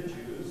king of the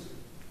Jews?"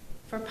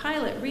 For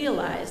Pilate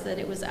realized that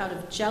it was out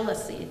of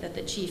jealousy that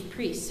the chief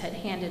priests had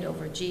handed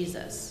over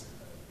Jesus.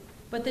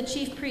 But the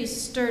chief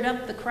priests stirred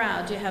up the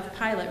crowd to have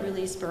Pilate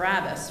release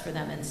Barabbas for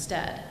them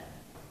instead.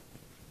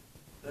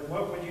 "Then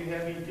what would you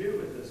have me do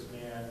with this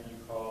man you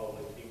call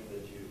the king of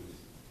the Jews?"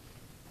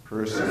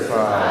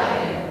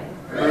 Crucify.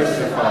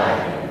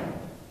 Crucify.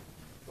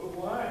 "But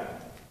why?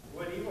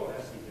 What evil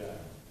has he done?"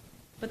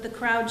 But the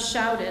crowd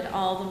shouted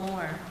all the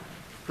more.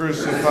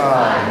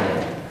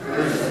 Crucify.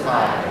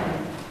 Crucify.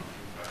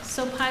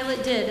 So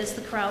Pilate did as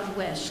the crowd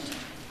wished.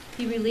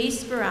 He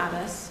released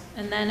Barabbas,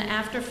 and then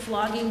after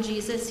flogging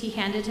Jesus, he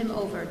handed him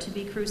over to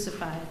be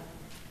crucified.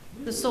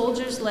 The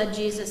soldiers led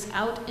Jesus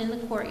out in the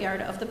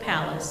courtyard of the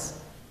palace,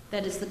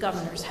 that is the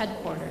governor's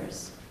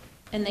headquarters,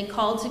 and they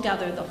called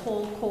together the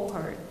whole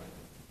cohort.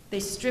 They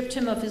stripped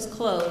him of his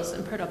clothes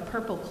and put a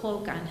purple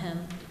cloak on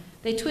him.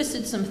 They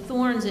twisted some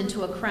thorns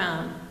into a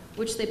crown,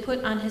 which they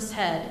put on his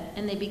head,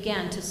 and they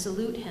began to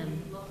salute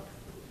him.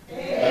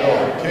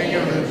 Hail, King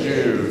of the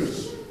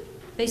Jews!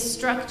 They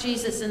struck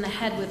Jesus in the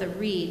head with a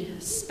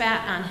reed,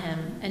 spat on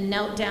him, and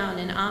knelt down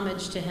in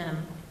homage to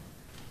him.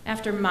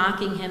 After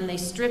mocking him, they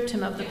stripped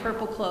him of the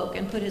purple cloak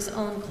and put his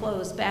own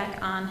clothes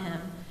back on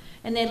him,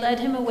 and they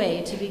led him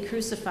away to be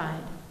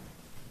crucified.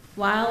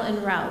 While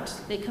en route,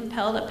 they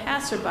compelled a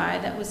passerby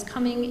that was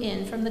coming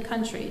in from the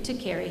country to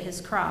carry his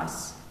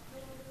cross.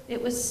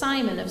 It was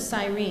Simon of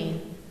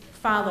Cyrene,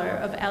 father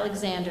of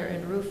Alexander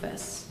and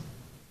Rufus.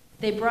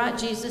 They brought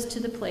Jesus to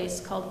the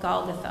place called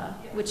Golgotha,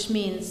 which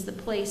means the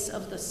place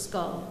of the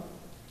skull.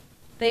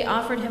 They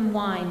offered him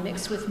wine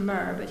mixed with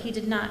myrrh, but he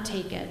did not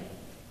take it.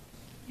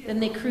 Then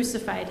they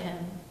crucified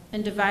him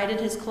and divided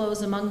his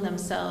clothes among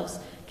themselves,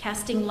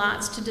 casting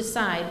lots to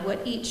decide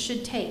what each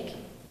should take.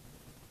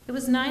 It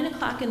was 9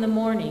 o'clock in the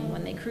morning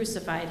when they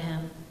crucified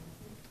him.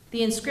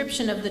 The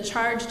inscription of the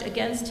charge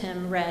against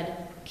him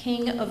read,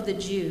 King of the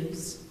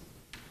Jews.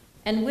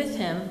 And with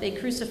him they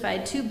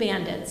crucified 2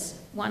 bandits,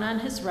 one on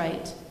his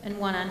right and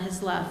one on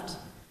his left.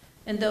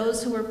 And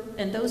those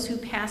who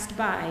passed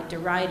by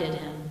derided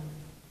him.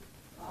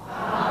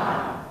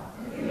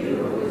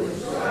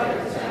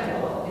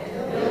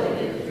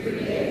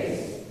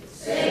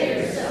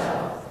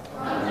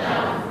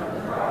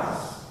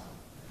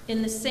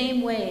 In the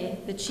same way,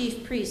 the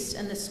chief priests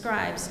and the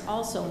scribes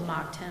also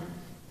mocked him.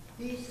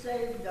 He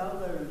saved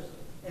others,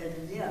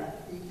 and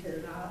yet he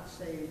cannot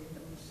save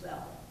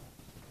himself.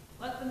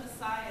 Let the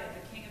Messiah,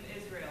 the King of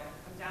Israel,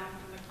 come down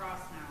from the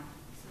cross now,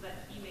 so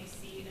that he may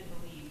see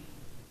and believe.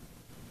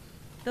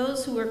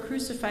 Those who were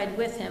crucified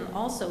with him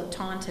also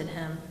taunted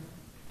him.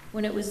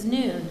 When it was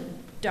noon,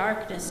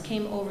 darkness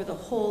came over the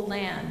whole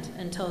land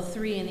until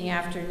 3 in the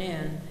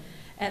afternoon.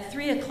 At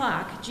 3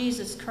 o'clock,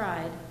 Jesus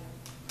cried,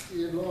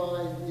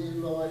 Eloi,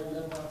 Eloi,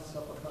 lema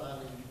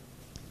sabachthani,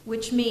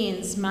 which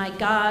means, my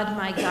God,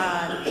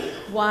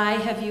 why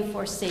have you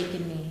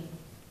forsaken me?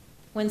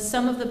 When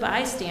some of the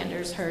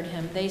bystanders heard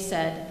him, they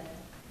said,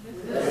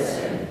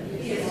 Listen,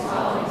 he is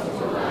calling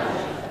to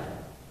Elijah.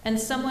 And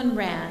someone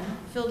ran,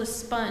 filled a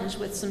sponge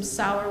with some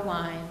sour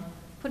wine,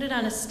 put it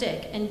on a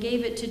stick, and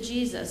gave it to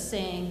Jesus,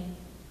 saying,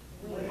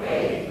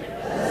 Wait,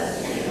 let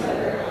us see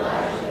whether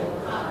Elijah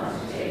will come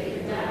to take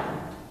him down.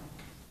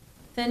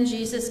 Then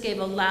Jesus gave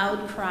a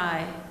loud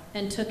cry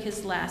and took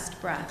his last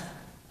breath.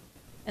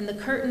 And the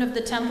curtain of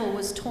the temple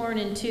was torn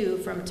in 2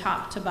 from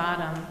top to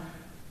bottom.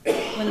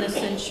 When the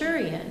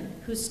centurion,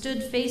 who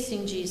stood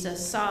facing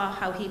Jesus, saw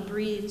how he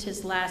breathed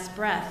his last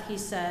breath, he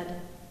said,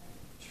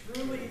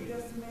 Truly,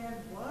 this man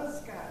was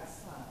God's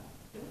son.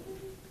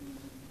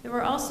 There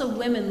were also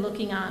women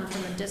looking on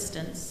from a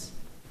distance.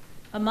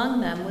 Among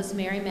them was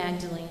Mary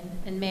Magdalene,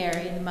 and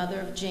Mary, the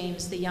mother of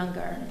James the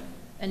younger,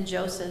 and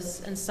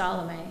Joseph and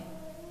Salome.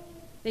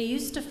 They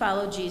used to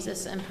follow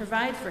Jesus and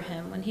provide for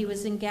him when he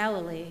was in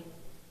Galilee.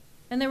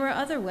 And there were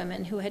other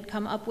women who had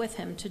come up with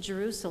him to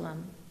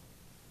Jerusalem.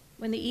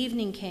 When the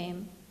evening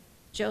came,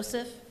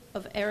 Joseph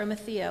of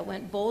Arimathea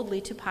went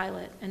boldly to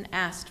Pilate and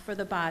asked for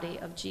the body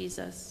of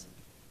Jesus.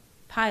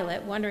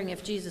 Pilate, wondering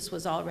if Jesus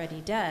was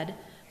already dead,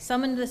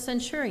 summoned the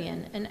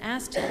centurion and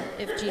asked him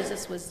if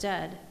Jesus was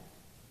dead.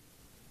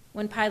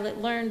 When Pilate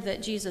learned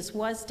that Jesus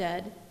was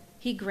dead,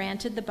 he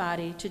granted the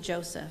body to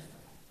Joseph.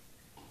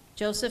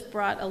 Joseph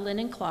brought a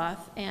linen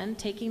cloth and,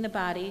 taking the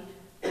body,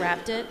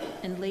 wrapped it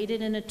and laid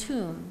it in a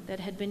tomb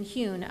that had been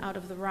hewn out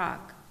of the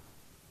rock.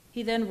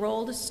 He then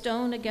rolled a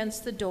stone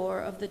against the door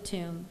of the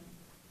tomb.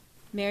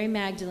 Mary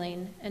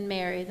Magdalene and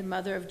Mary, the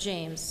mother of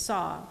James,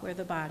 saw where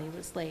the body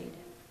was laid.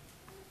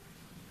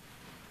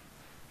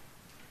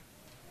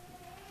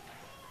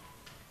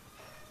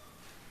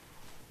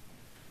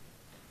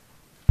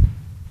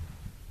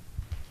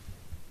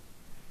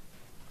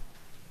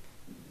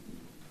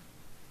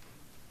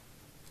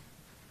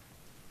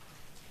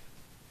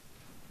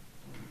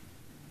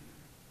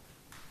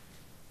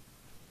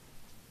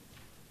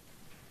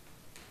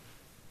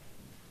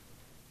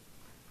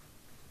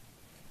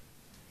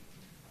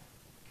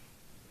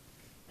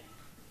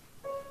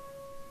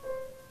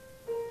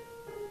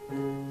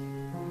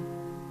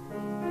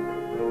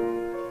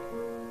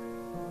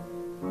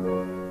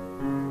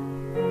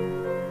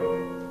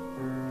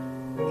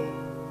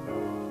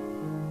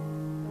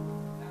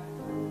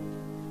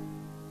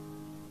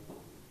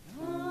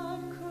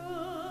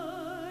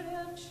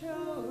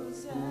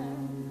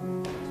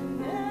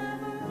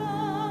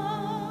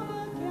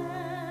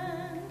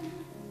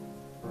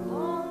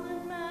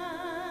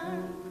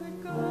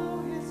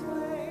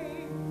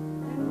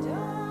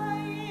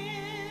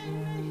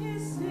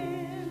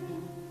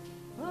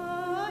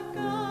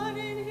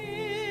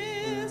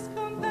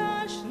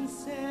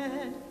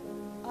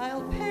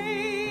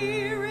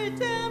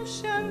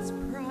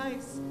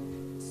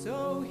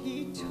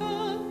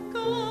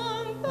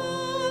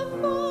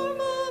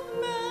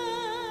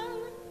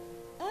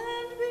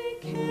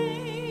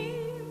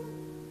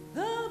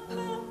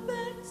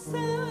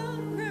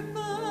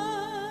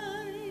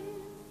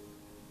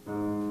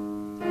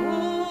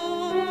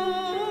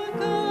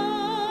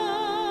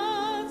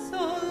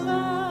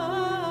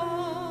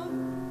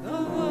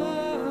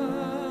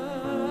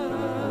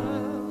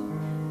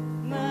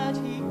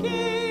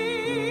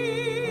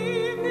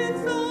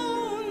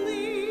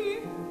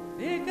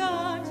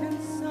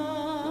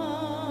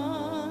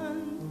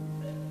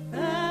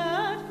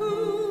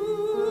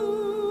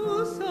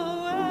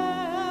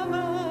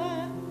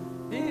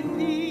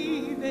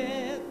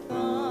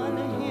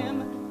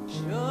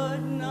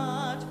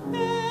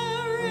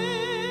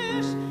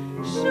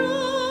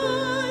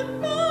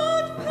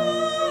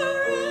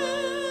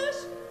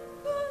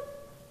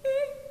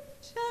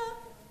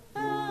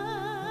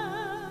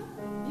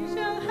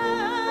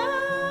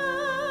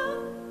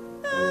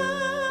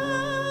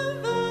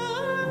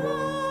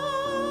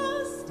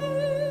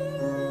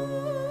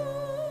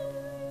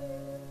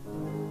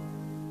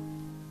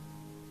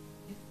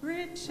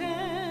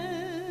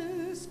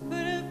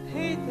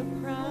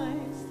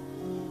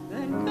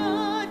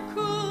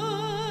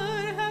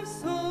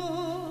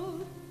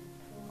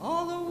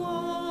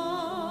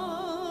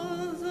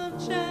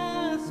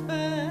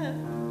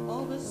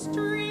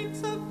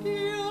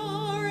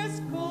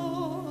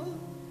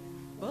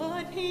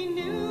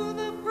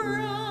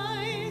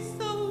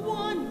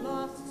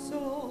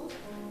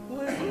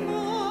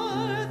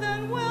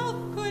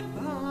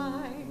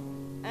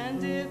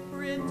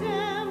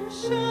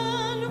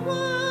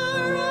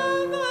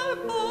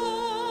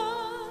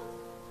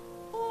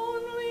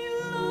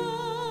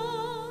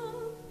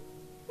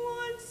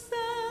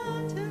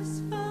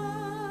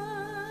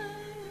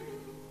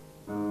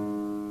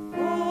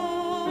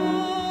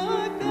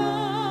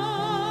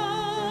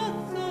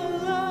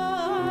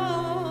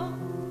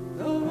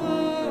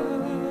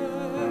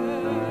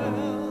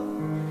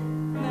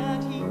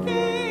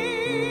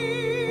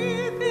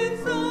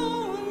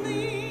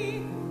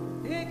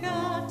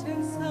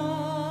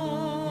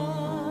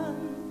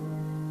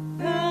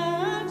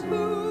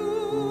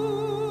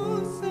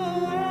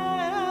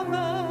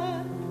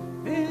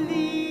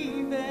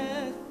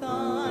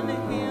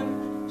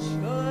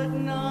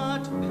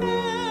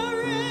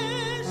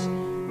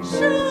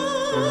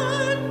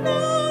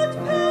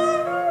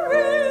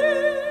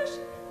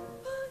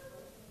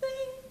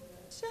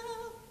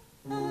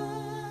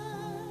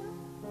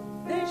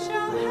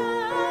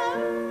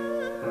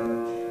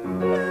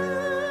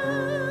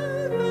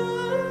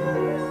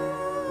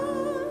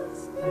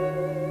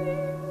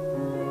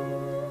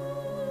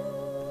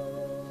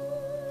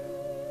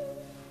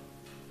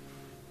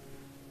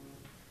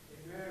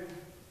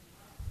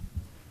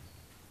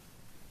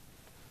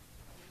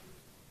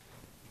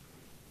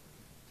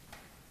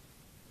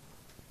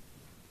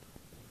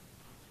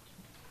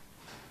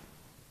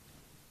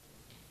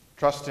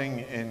 Trusting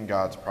in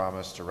God's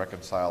promise to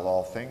reconcile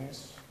all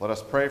things, let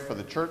us pray for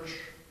the church,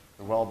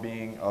 the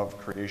well-being of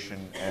creation,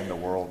 and the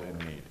world in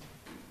need.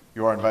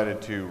 You are invited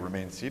to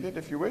remain seated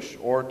if you wish,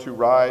 or to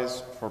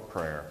rise for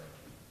prayer.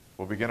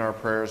 We'll begin our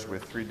prayers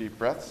with 3 deep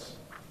breaths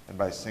and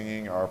by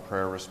singing our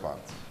prayer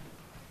response.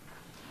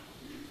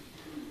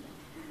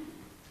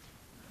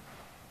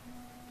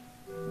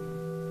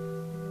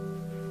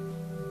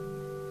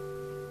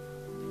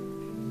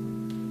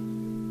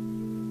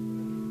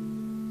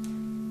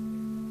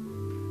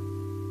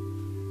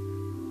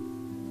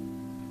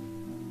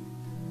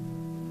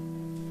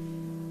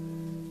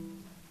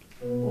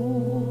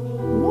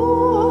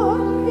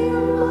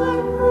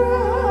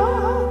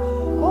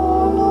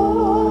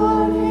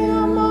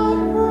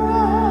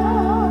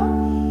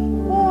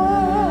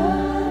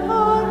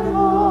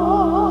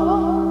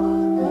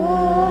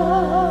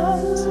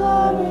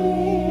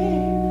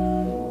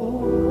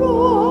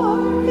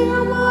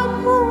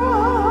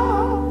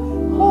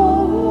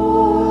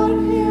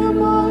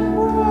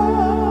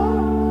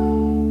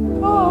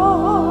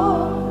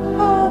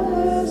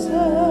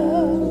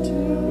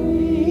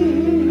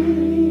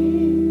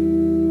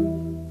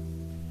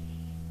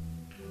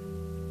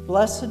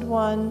 Blessed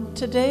One,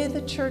 today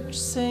the church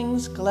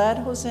sings glad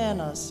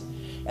hosannas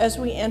as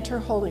we enter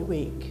Holy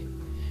Week.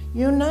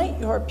 Unite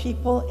your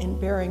people in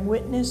bearing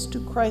witness to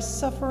Christ's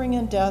suffering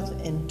and death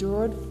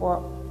endured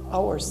for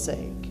our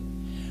sake.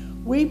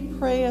 We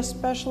pray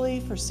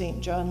especially for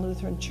St. John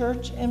Lutheran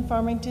Church in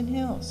Farmington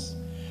Hills,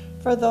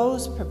 for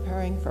those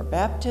preparing for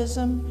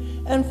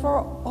baptism, and for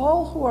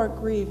all who are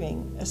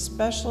grieving,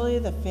 especially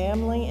the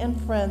family and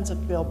friends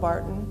of Bill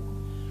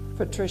Barton,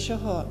 Patricia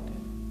Hook,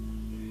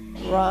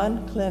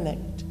 Ron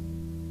Klinicht,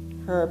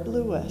 Herb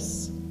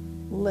Lewis,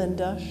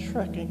 Linda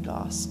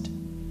Schreckengost.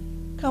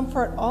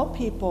 Comfort all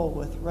people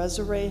with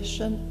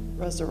resurrection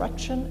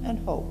and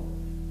hope,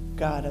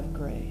 God of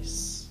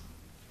grace.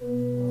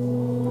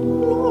 Lord,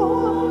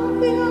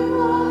 hear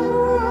my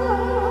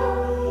prayer.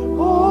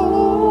 Oh,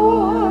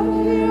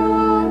 Lord, hear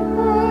my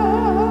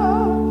prayer.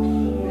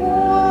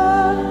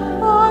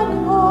 When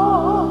I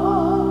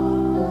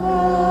call,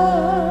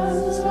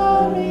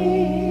 answer me.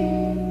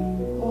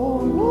 Oh,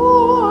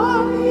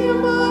 Lord, hear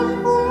my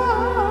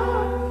prayer.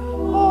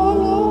 Oh,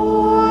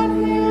 Lord,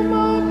 hear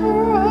my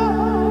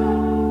prayer.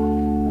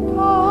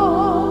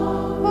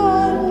 Come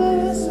and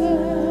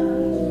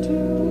listen to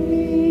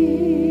me.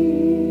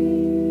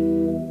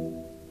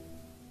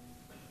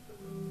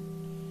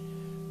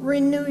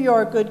 Renew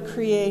your good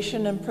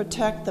creation and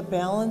protect the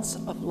balance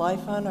of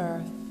life on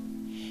earth.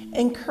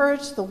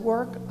 Encourage the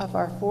work of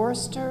our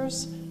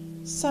foresters,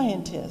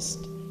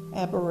 scientists,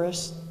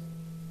 arborists,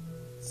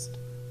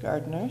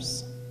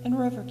 gardeners, and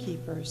river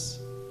keepers.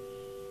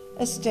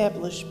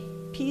 Establish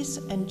peace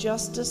and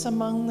justice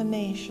among the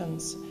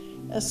nations,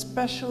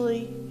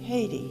 especially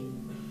Haiti,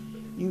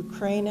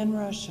 Ukraine and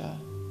Russia,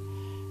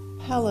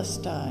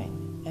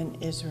 Palestine and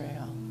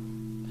Israel.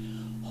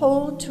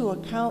 Hold to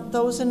account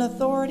those in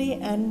authority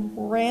and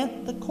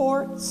grant the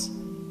courts,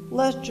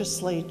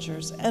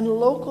 legislatures, and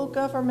local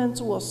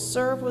governments will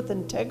serve with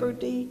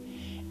integrity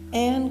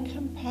and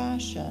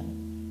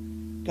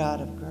compassion, God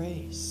of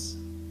grace.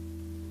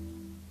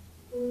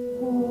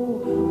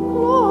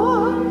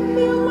 Lord,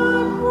 hear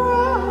my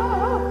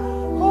prayer.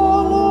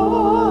 Oh,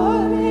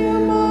 Lord, hear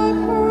my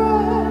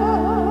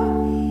prayer.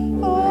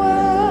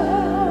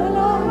 When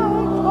I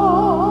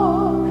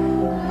call,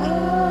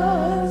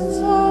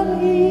 answer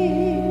me.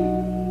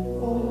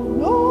 Oh,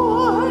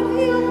 Lord,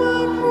 hear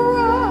my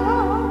prayer.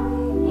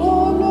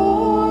 Oh,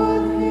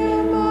 Lord,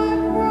 hear my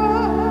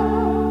prayer.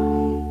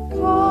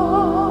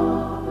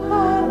 Come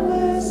and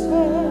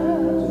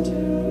listen to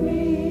me.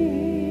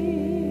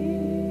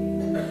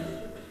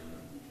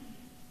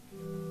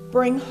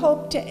 Bring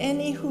hope to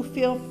any who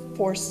feel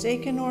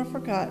forsaken or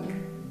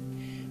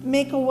forgotten.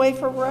 Make a way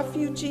for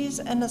refugees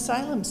and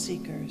asylum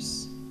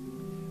seekers.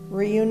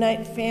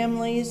 Reunite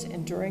families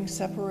enduring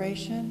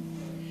separation.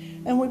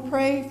 And we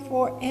pray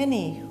for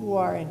any who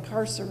are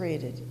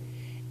incarcerated,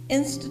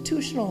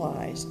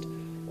 institutionalized,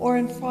 or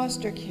in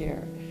foster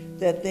care,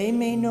 that they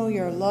may know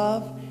your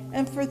love,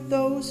 and for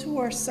those who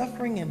are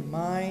suffering in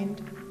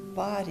mind,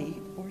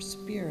 body, or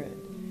spirit,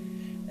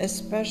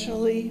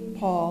 especially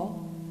Paul,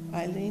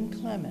 Eileen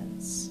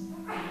Clements,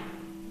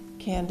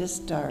 Candace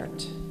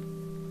Dart,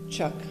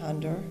 Chuck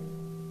Hunter,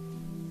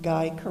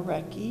 Guy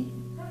Korecki,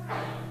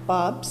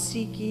 Bob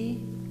Seeke,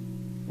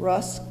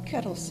 Russ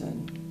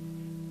Kettleson,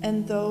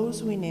 and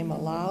those we name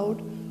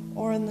aloud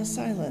or in the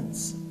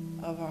silence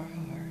of our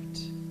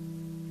heart.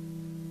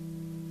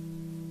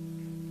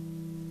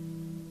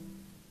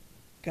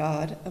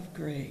 God of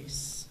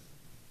grace.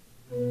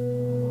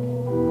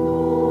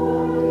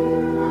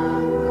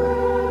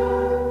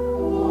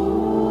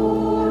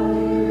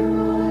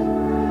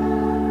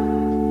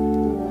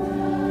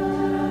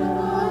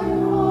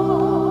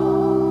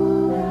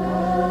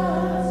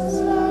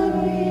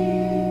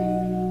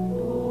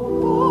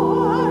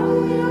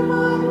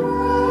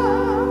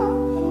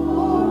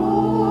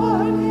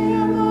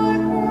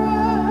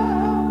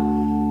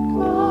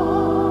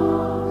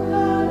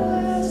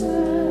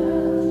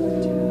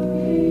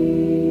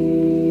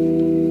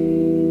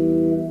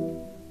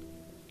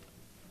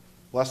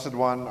 Blessed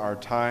One, our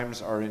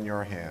times are in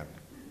your hand.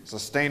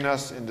 Sustain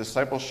us in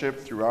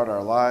discipleship throughout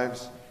our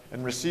lives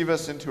and receive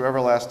us into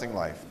everlasting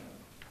life.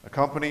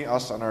 Accompany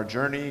us on our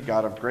journey,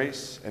 God of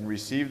grace, and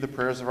receive the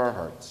prayers of our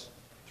hearts.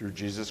 Through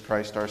Jesus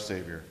Christ our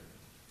Savior.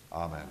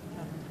 Amen.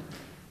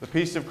 The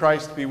peace of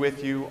Christ be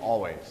with you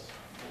always.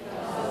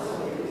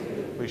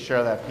 Please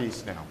share that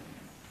peace now.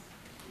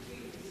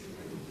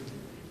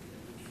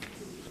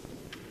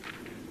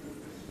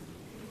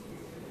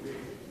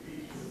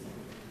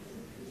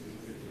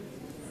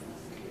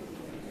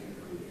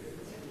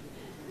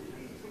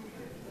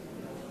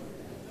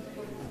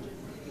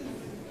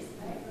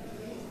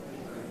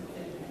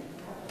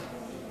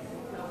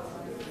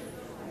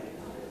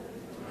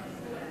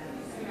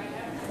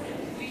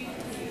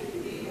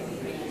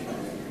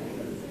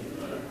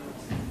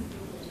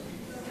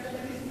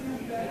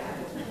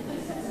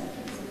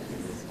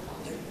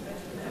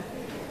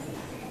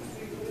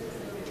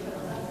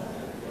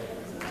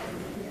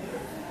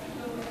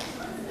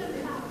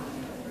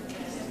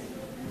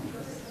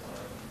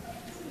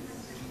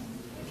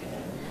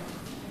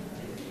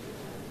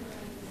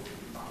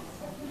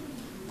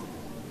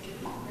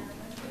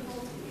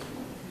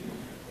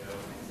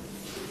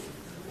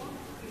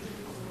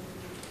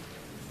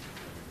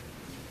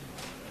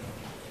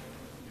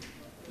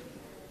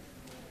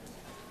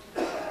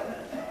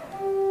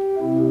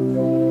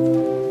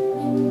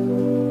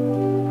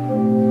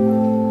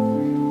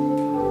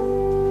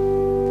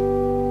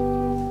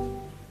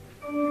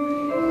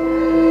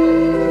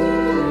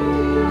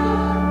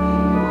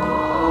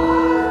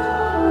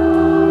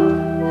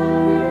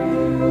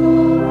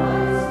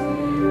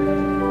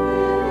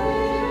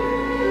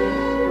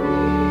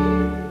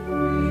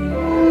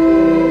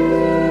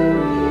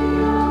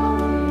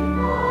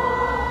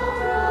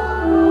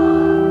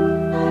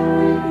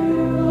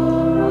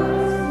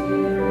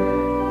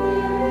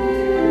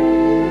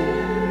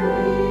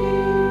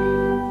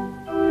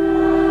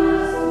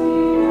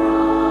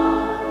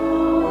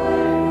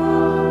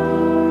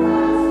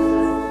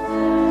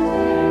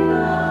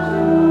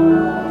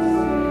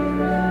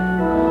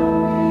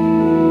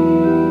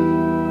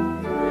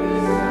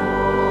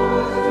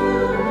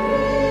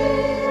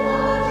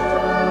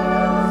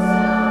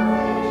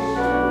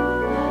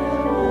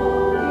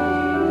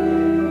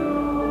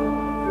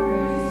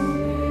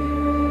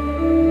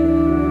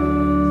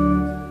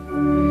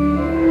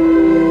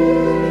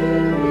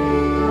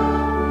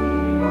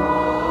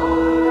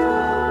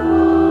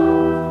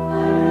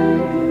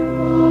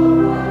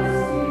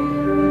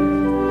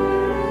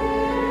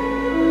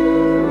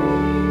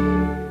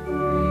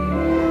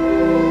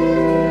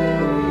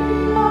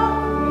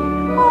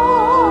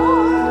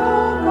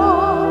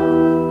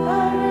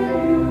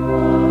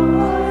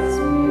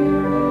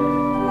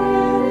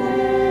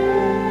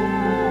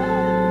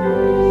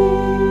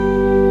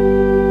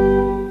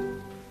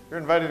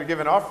 To give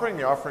an offering.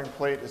 The offering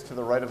plate is to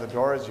the right of the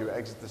door as you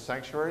exit the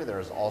sanctuary. There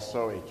is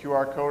also a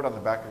QR code on the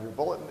back of your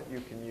bulletin that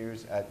you can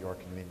use at your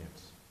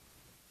convenience.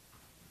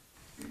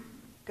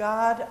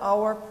 God,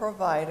 our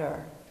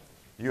provider,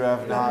 you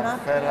have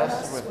not fed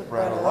us with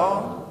bread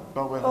alone,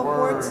 but with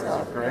words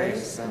of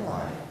grace and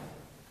life.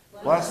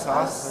 Bless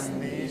us in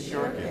these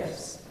your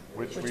gifts,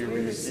 which we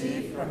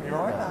receive from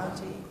your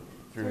bounty,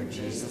 through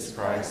Jesus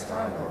Christ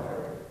our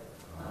Lord.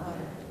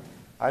 Amen.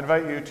 I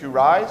invite you to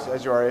rise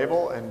as you are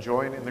able and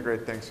join in the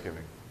great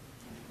Thanksgiving.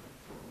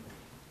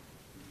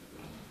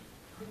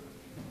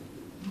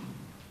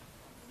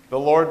 The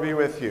Lord be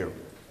with you.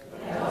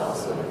 And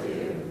also with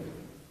you.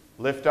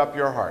 Lift up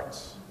your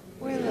hearts.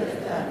 We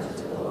lift them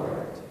to the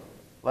Lord.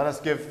 Let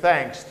us give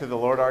thanks to the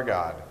Lord our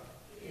God.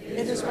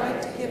 It is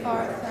right to give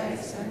our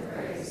thanks and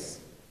praise.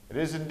 It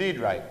is indeed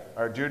right,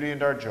 our duty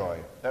and our joy,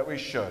 that we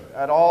should,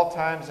 at all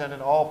times and in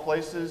all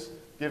places,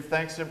 give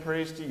thanks and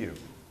praise to you,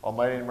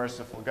 Almighty and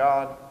merciful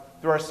God,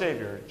 through our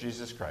Savior,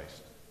 Jesus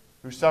Christ,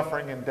 whose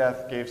suffering and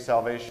death gave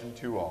salvation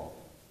to all.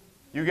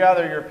 You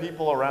gather your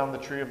people around the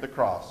tree of the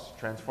cross,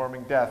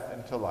 transforming death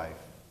into life.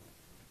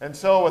 And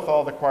so, with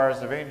all the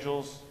choirs of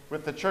angels,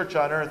 with the church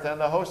on earth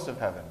and the hosts of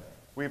heaven,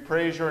 we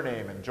praise your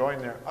name and join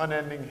their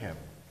unending hymn.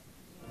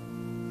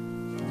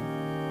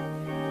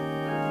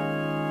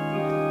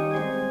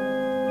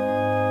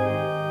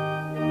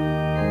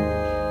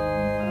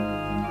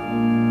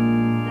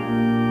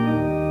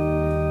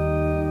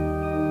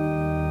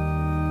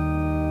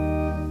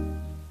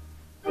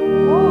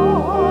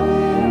 Holy, holy,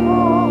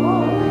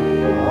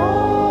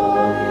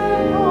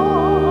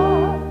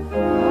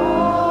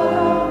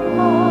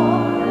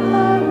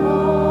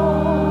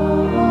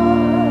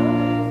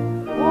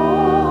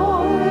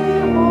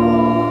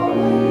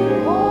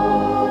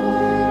 holy.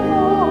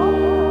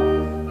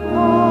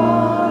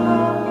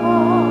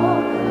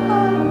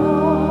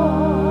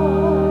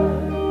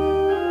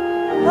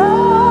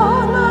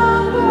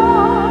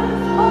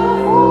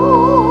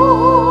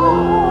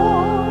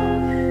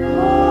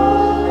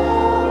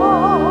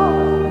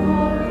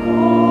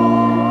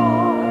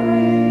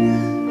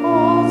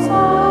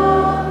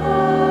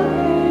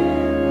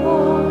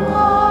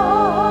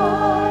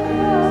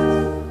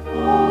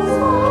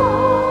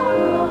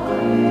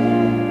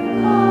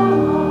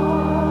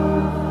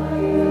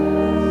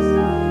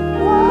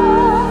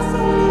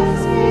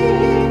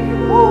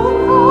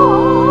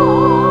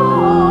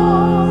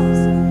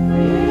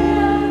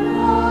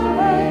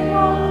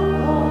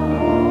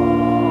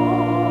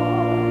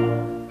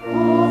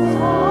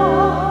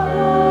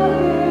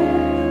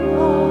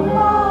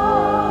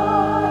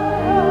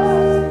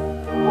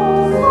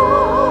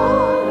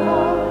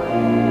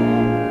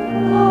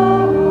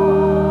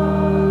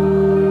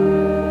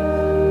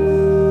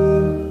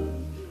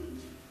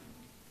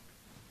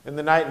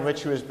 night in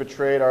which he was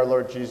betrayed, our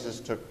Lord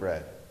Jesus took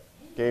bread,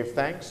 gave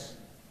thanks,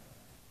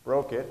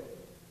 broke it,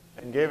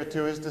 and gave it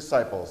to his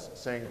disciples,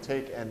 saying,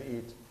 "Take and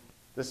eat.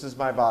 This is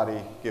my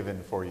body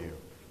given for you.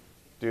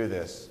 Do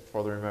this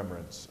for the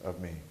remembrance of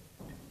me."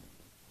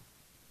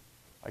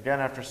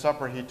 Again, after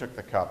supper, he took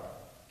the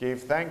cup,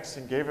 gave thanks,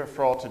 and gave it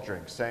for all to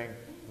drink, saying,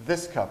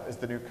 "This cup is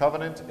the new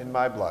covenant in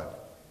my blood,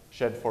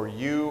 shed for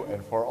you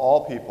and for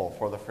all people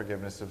for the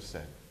forgiveness of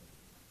sin.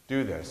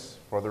 Do this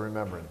for the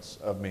remembrance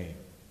of me."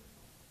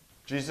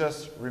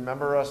 Jesus,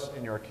 remember us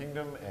in your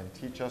kingdom and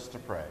teach us to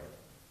pray.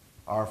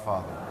 Our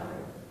Father,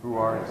 who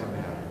art in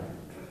heaven,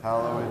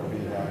 hallowed be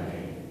thy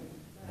name.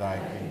 Thy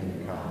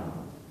kingdom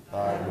come,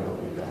 thy will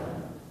be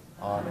done,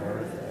 on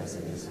earth as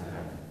it is in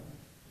heaven.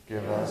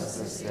 Give us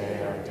this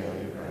day our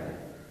daily bread,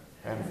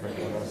 and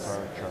forgive us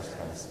our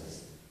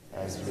trespasses,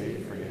 as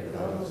we forgive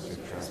those who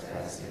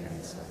trespass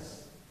against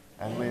us.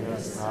 And lead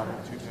us not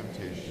into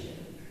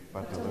temptation,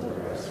 but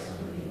deliver us from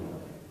evil.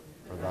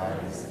 For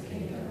thine is the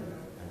kingdom,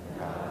 and the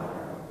power,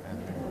 and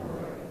the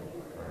glory,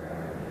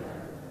 forever and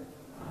ever.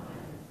 Amen.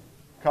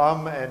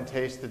 Come and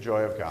taste the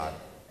joy of God.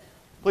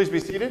 Please be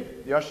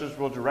seated. The ushers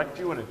will direct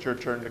you when it's your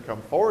turn to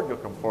come forward. You'll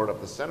come forward up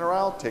the center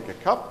aisle, take a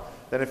cup.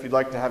 Then if you'd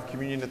like to have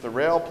communion at the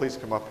rail, please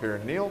come up here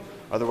and kneel.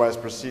 Otherwise,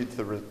 proceed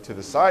to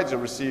the sides.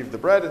 You'll receive the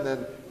bread, and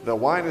then the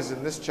wine is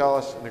in this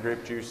chalice, and the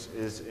grape juice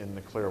is in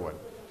the clear one.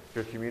 If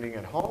you're communing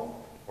at home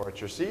or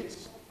at your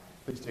seats,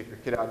 please take your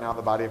kit out now.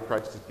 The body of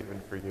Christ is given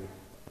for you,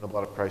 and the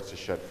blood of Christ is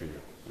shed for you.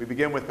 We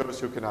begin with those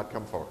who cannot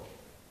come forward.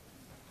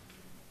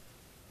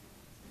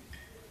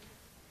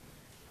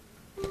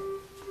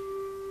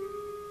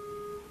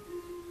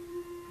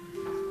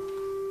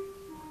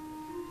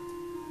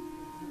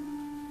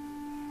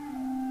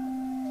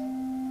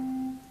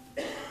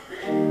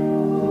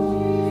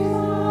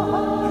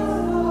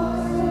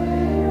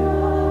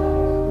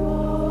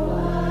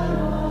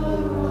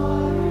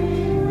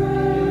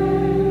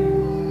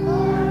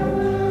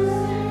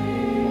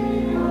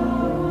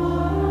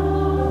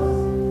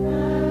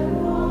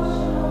 Wash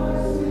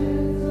our sins.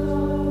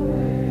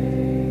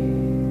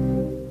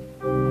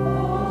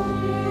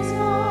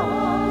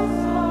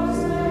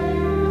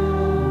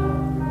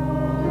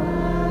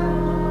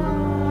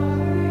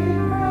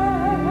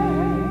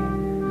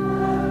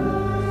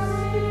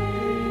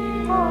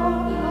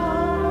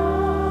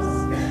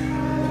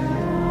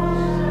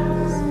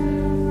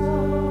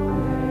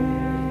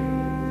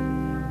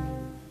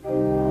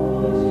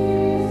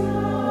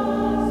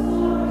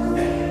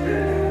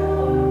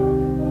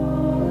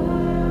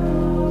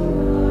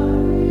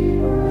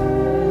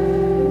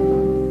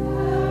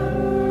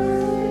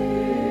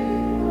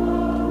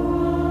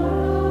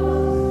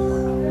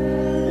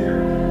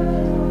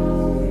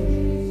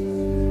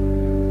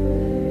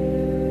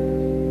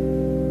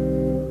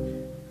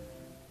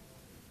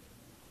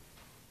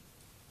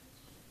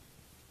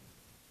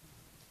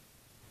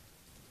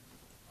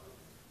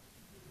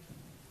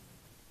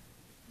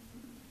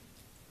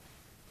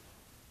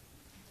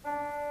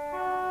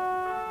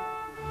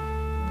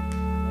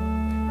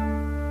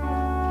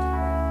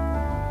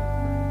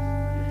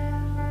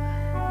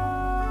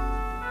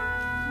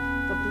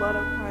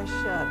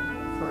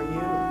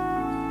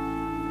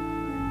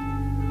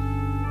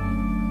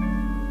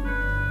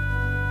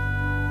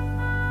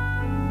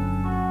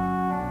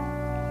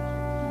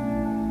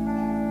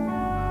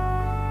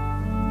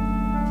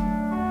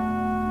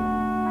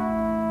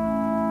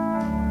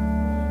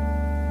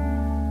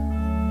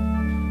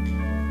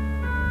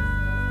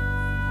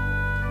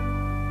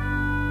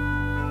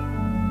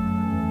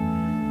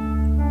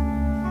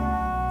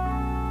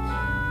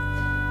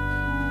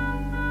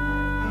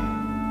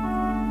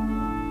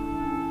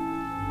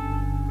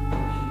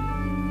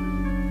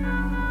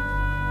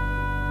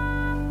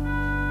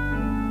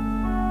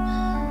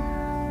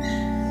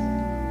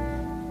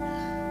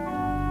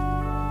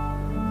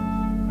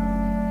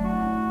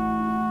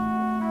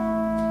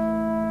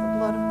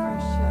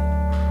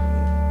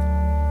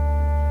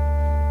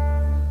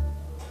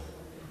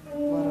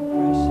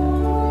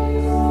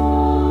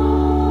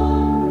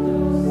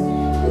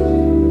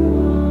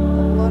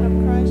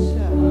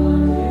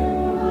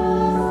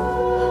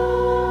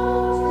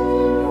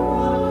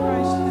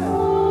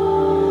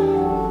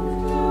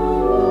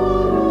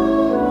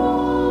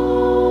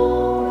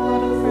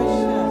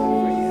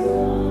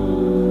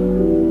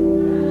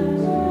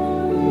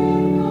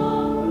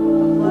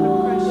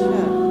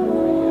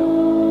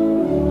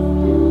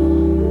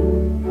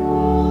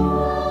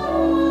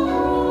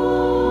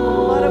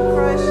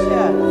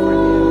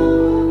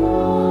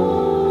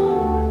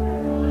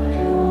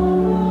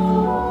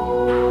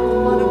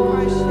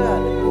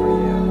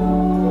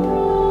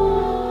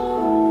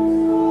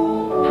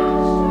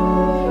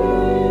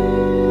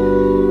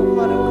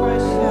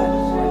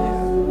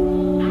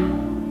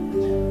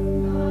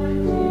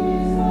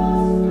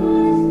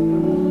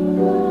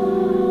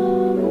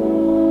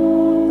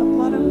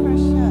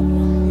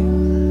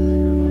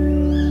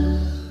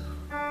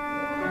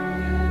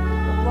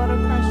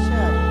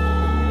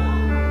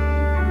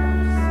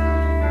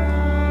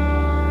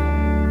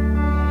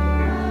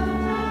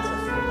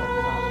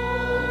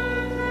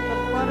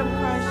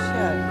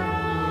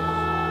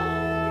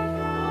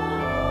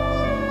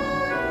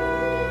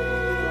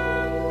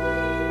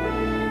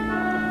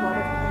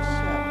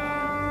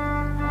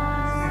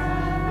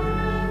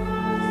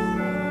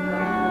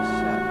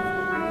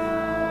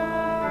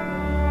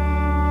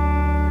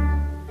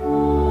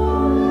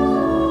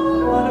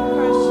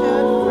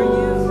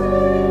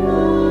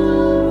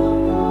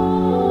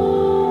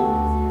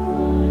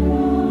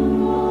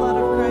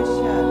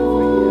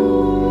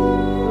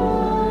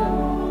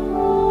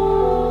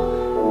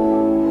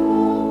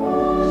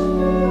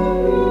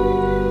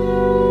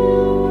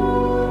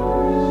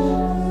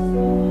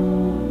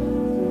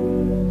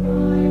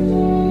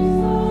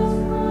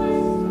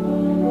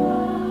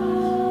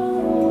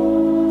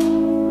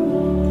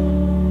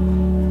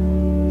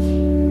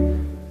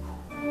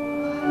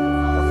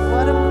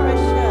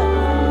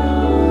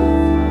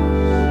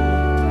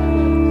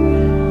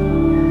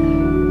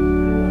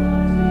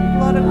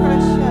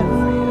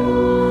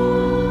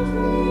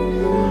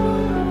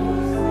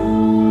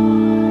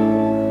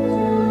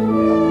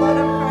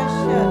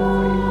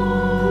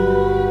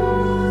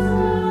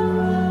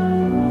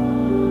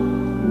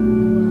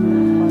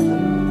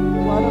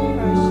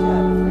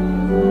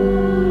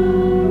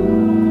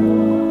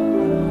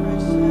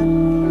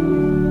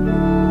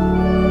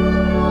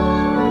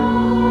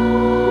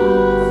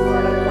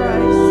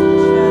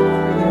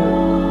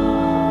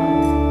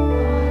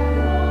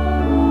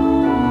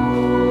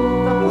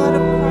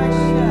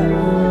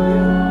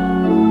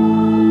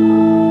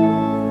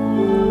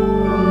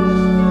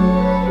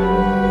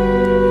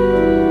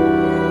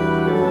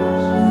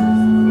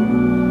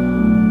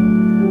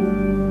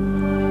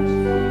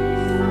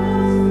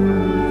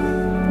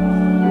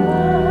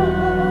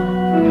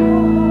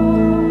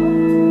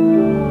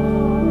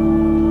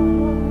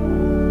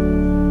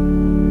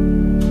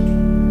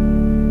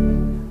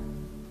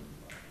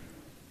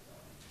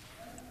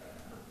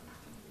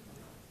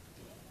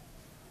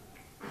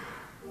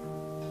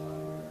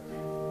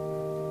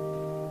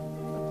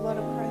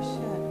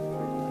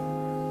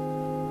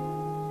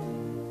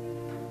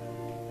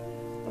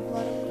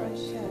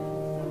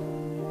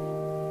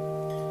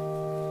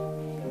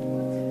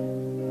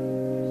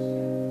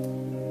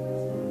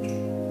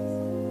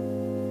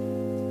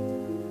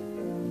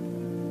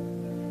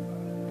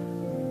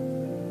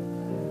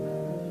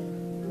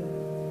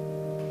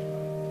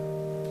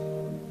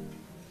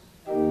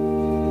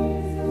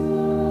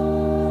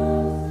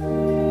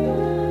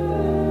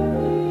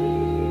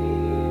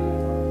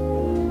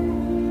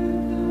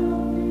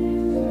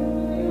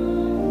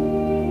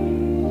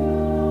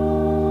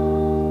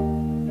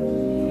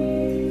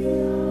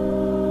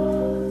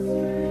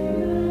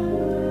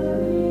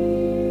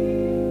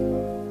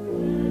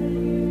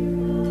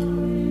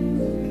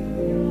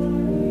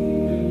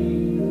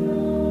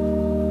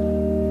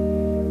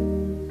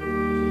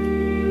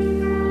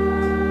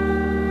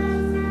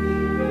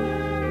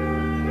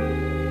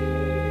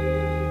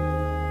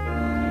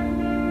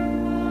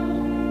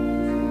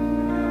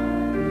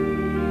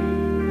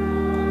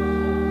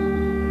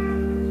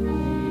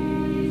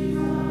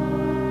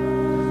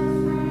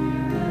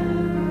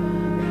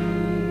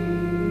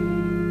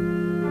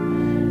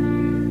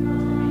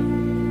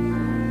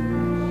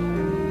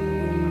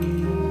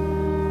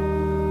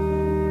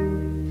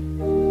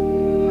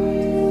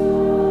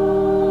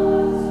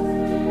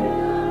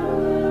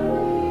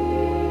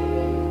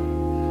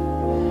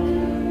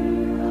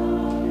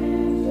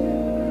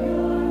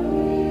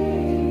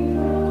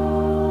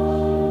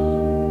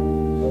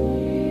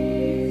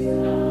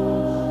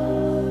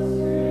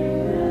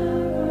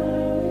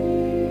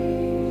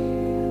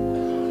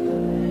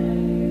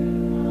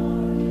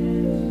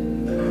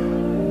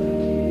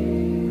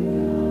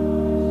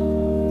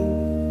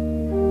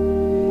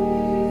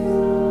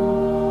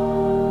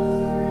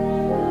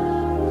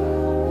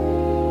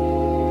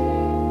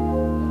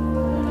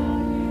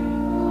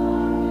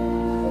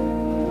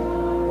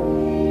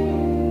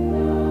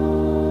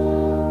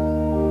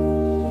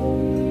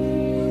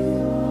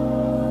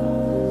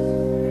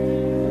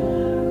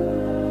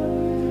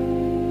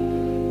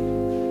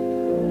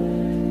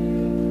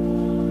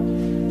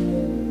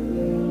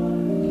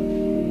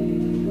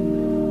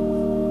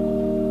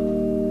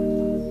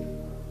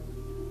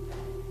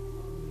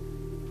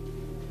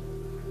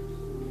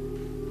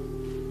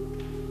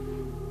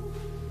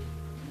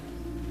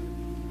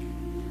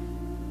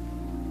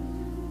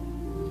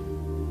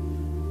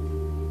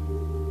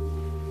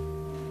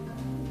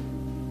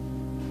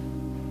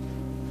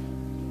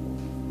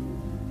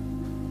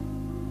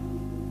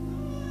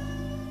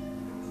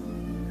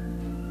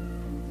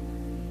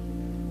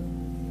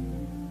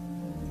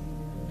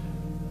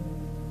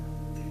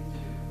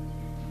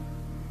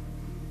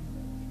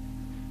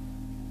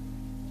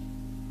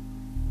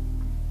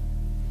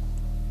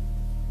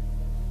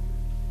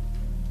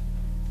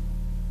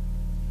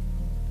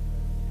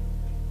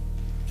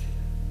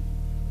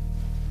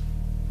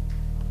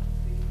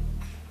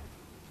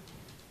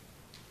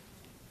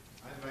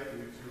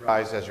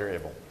 rise as you're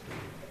able.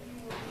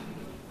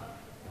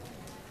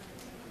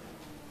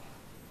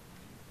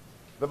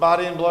 The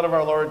body and blood of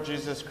our Lord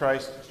Jesus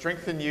Christ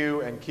strengthen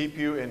you and keep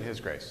you in his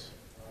grace.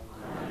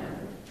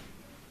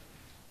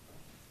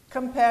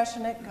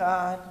 Compassionate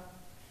God,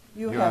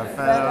 you have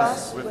fed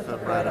us with the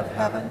bread of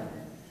heaven.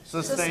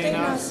 Sustain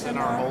us in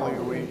our Holy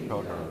Week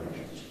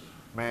pilgrimage.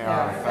 May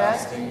our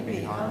fasting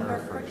be hunger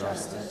for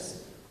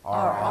justice,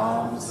 our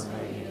alms the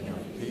making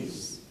of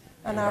peace,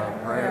 and our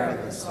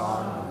prayer the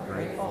song of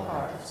grateful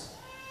hearts.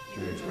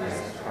 Through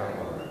Christ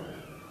our Lord.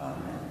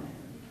 Amen.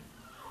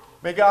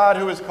 May God,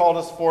 who has called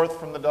us forth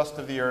from the dust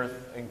of the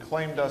earth and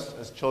claimed us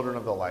as children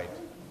of the light,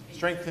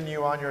 strengthen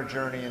you on your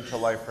journey into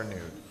life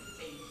renewed.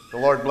 The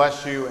Lord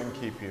bless you and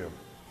keep you.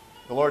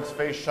 The Lord's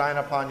face shine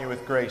upon you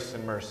with grace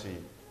and mercy.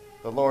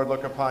 The Lord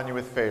look upon you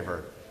with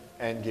favor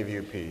and give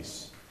you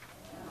peace.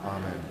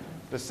 Amen.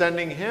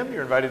 Descending hymn,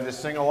 you're invited to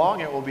sing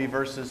along. It will be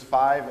verses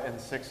 5 and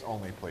 6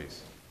 only,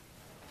 please.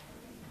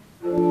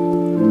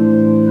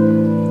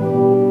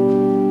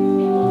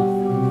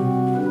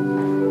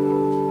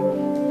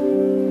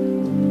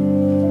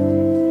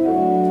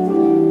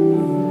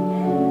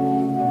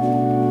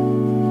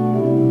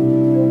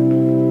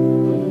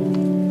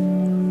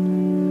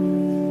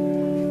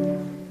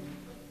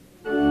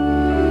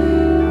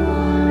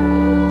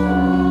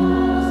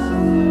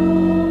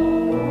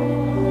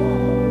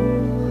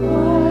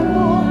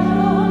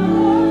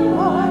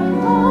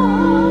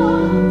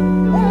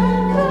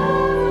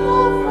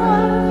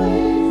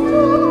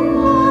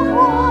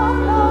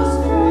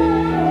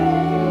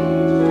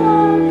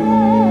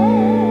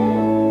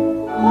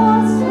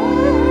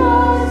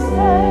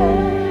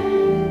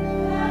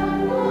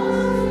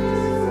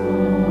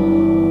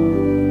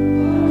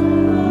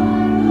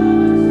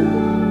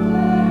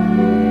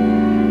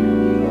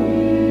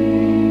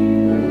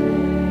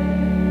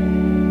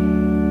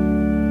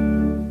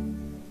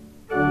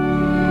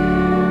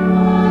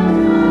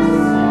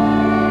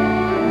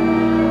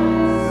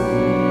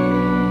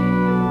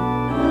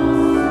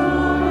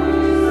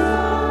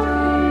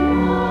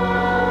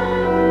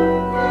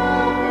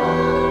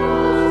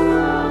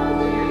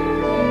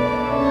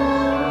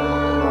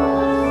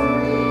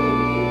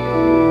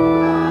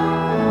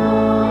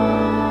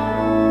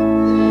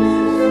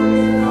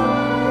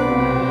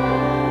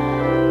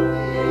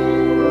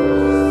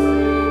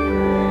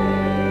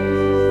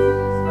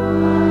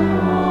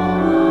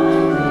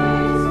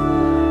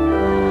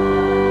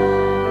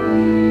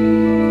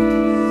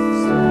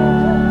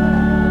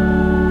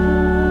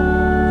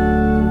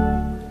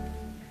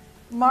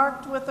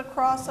 Marked with the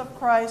cross of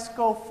Christ,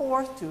 go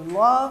forth to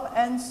love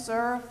and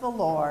serve the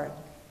Lord.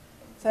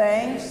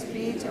 Thanks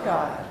be to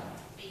God.